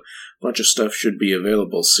website, so a bunch of stuff should be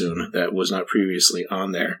available soon that was not previously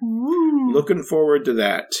on there. Looking forward to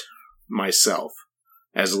that myself.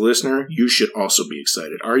 As a listener, you should also be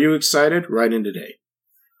excited. Are you excited? Write in today.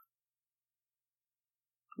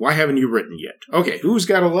 Why haven't you written yet? Okay, who's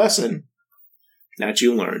got a lesson that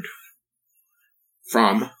you learned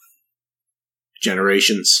from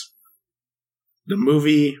Generations? The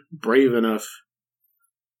movie brave enough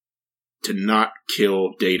to not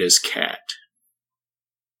kill Data's cat.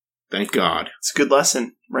 Thank God. It's a good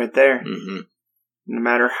lesson right there. Mm-hmm. No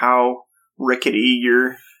matter how rickety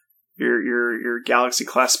your Galaxy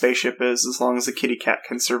class spaceship is, as long as the kitty cat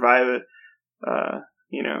can survive it,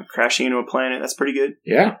 crashing into a planet, that's pretty good.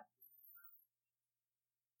 Yeah.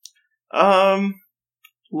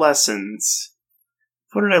 Lessons.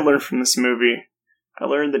 What did I learn from this movie? I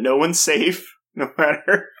learned that no one's safe, no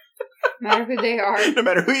matter Matter who they are. no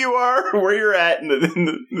matter who you are or where you're at in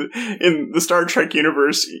the Star Trek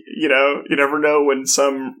universe. You know, you never know when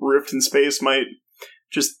some rift in space might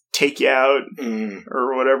just take you out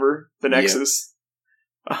or whatever. The Nexus.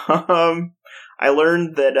 I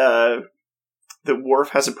learned that Worf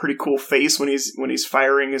has a pretty cool face when he's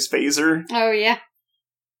firing his phaser. Oh, yeah.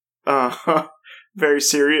 Very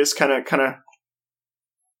serious, kind of.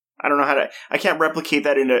 I don't know how to. I can't replicate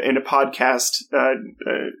that into podcast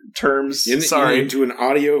terms. Sorry, into an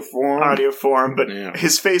audio form. But Yeah.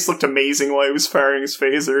 his face looked amazing while he was firing his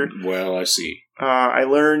phaser. Well, I see. I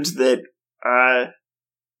learned that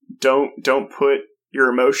don't put your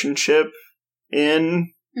emotion chip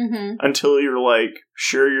in Mm-hmm. until you're like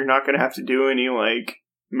sure you're not going to have to do any like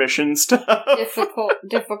mission stuff.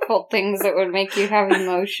 Difficult things that would make you have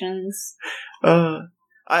emotions.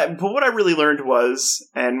 But what I really learned was,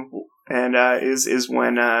 is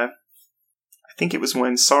when I think it was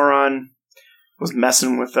when Sauron was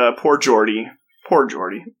messing with poor Geordie. Poor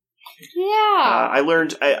Geordie. Yeah. I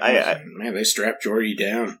learned. Man, they strapped Geordie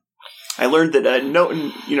down. I learned that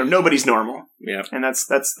nobody's normal. Yeah, and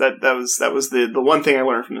that was the one thing I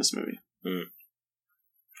learned from this movie. Mm.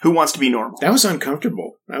 Who wants to be normal? That was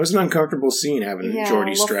uncomfortable. That was an uncomfortable scene having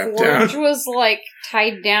Geordie strapped LaForge down. was like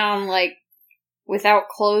tied down, like without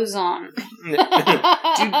clothes on.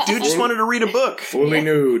 Dude just wanted to read a book. Fully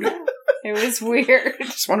nude. It was weird.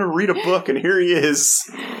 Just wanted to read a book, and here he is.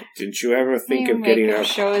 Didn't you ever think You of make getting him a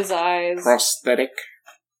show his eyes. prosthetic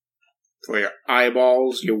for your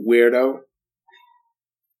eyeballs, you weirdo?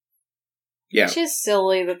 Yeah. It's just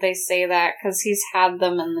silly that they say that because he's had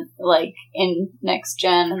them in Next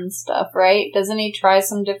Gen and stuff, right? Doesn't he try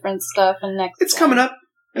some different stuff in Next? It's Gen? coming up.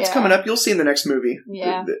 It's Yeah. coming up. You'll see in the next movie.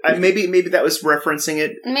 Yeah. Maybe that was referencing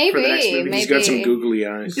it Maybe. for the next movie. He's got some googly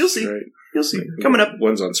eyes. You'll see. Right? You'll see. Coming up.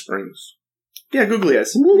 One's on springs. Yeah, googly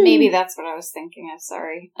eyes. Maybe that's what I was thinking of.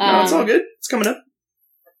 Sorry. No, it's all good. It's coming up.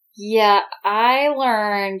 Yeah, I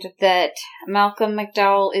learned that Malcolm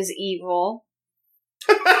McDowell is evil.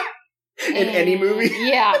 In any movie?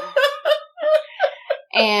 Yeah.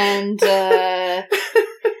 And I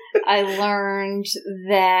learned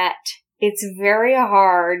that it's very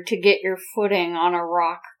hard to get your footing on a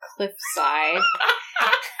rock cliffside.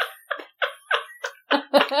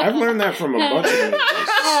 I've learned that from a bunch of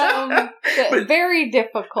movies. But very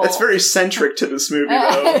difficult. It's very centric to this movie,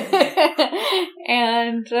 though.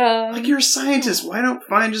 And Like, you're a scientist. Why don't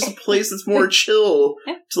find just a place that's more chill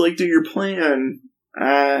to, do your plan?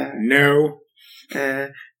 No.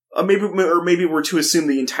 Maybe we're to assume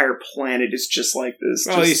the entire planet is just like this.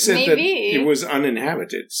 Well, he said that Maybe. it was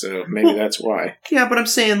uninhabited, so maybe that's why. Yeah, but I'm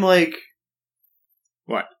saying,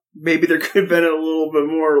 What? Maybe there could have been a little bit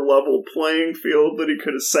more level playing field that he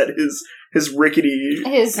could have set his rickety...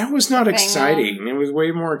 That was not thing exciting. It was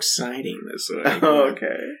way more exciting this way. Oh,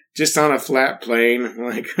 okay. Just on a flat plane,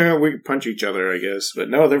 we could punch each other, I guess. But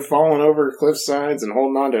no, they're falling over cliff sides and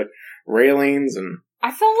holding on to railings and... I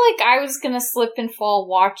felt like I was gonna slip and fall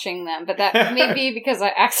watching them, but that may be because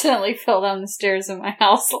I accidentally fell down the stairs in my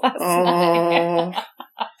house last night.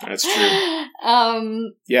 That's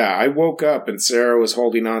true. Yeah, I woke up and Sarah was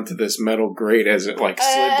holding on to this metal grate as it slid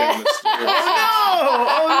down the stairs.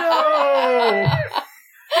 Oh no!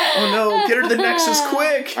 Oh no! Get her to the Nexus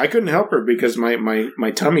quick! I couldn't help her because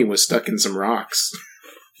my tummy was stuck in some rocks.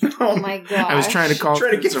 Oh my god! I was trying to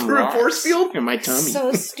get some through a rocks force field in my tummy.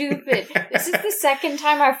 So stupid. This is the second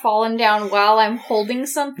time I've fallen down while I'm holding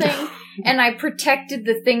something, and I protected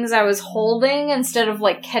the things I was holding instead of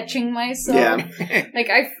catching myself. Yeah.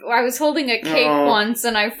 I was holding a cake once,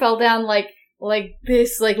 and I fell down like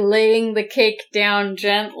this, laying the cake down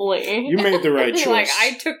gently. You made the right choice.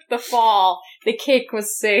 I took the fall. The cake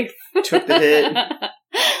was safe. Took the hit.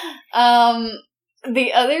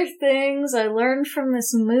 The other things I learned from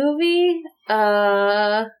this movie,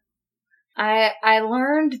 I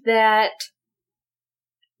learned that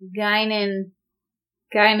Guinan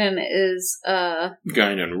is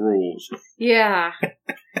Guinan rules. Yeah.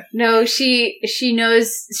 No, she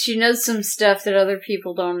knows some stuff that other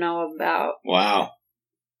people don't know about. Wow.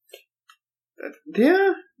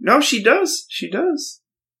 Yeah. No, she does. She does.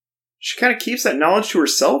 She kind of keeps that knowledge to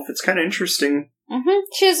herself. It's kind of interesting. Mm-hmm.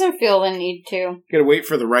 She doesn't feel the need to. Gotta wait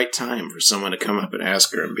for the right time for someone to come up and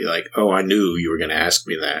ask her and be like, oh, I knew you were gonna ask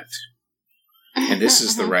me that. And this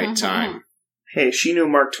is the right time. Hey, she knew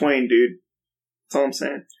Mark Twain, dude. That's all I'm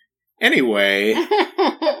saying. Anyway.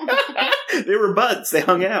 They were buds. They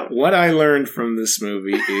hung out. What I learned from this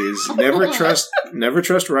movie is never trust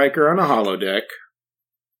Riker on a holodeck.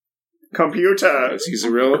 Computer. He's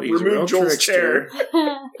a real Joel's trickster.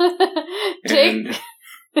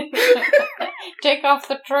 Take off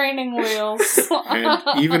the training wheels.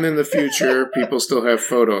 And even in the future, people still have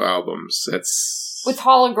photo albums. That's with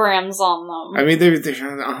holograms on them. I mean, they're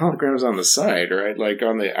holograms on the side, right?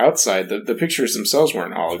 On the outside, the pictures themselves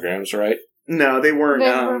weren't holograms, right? No, they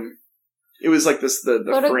weren't. It was this the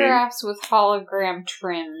photographs frame. with hologram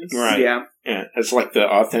trims. Right. Yeah. It's like the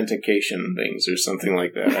authentication things or something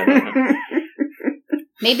like that. I don't know.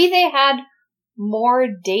 Maybe they had more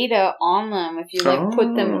data on them if you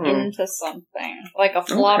put them into something, like a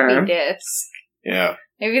floppy disk. Yeah.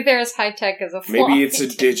 Maybe they're as high tech as a floppy Maybe it's a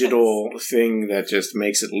disk. digital thing that just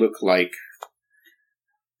makes it look like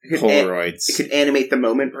Polaroids. It could animate the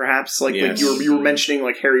moment, perhaps, like Yes. you were mentioning,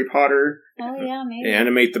 Harry Potter. Oh yeah, maybe.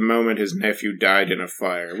 Animate the moment his nephew died in a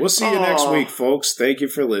fire. We'll see you next week, folks. Thank you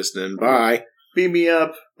for listening. Bye. Beam me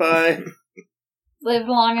up. Bye. Live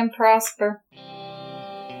long and prosper.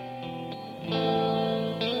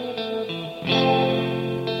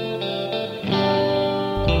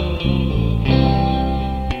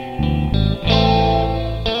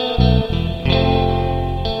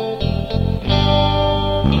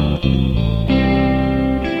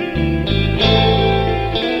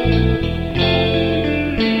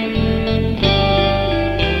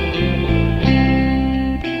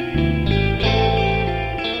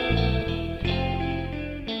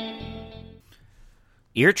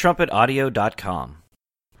 EarTrumpetAudio.com.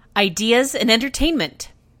 Ideas and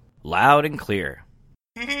entertainment. Loud and clear.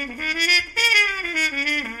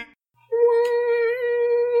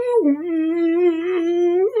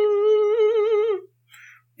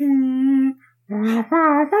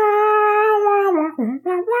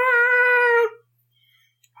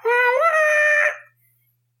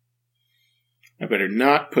 I better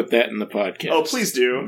not put that in the podcast. Oh, please do.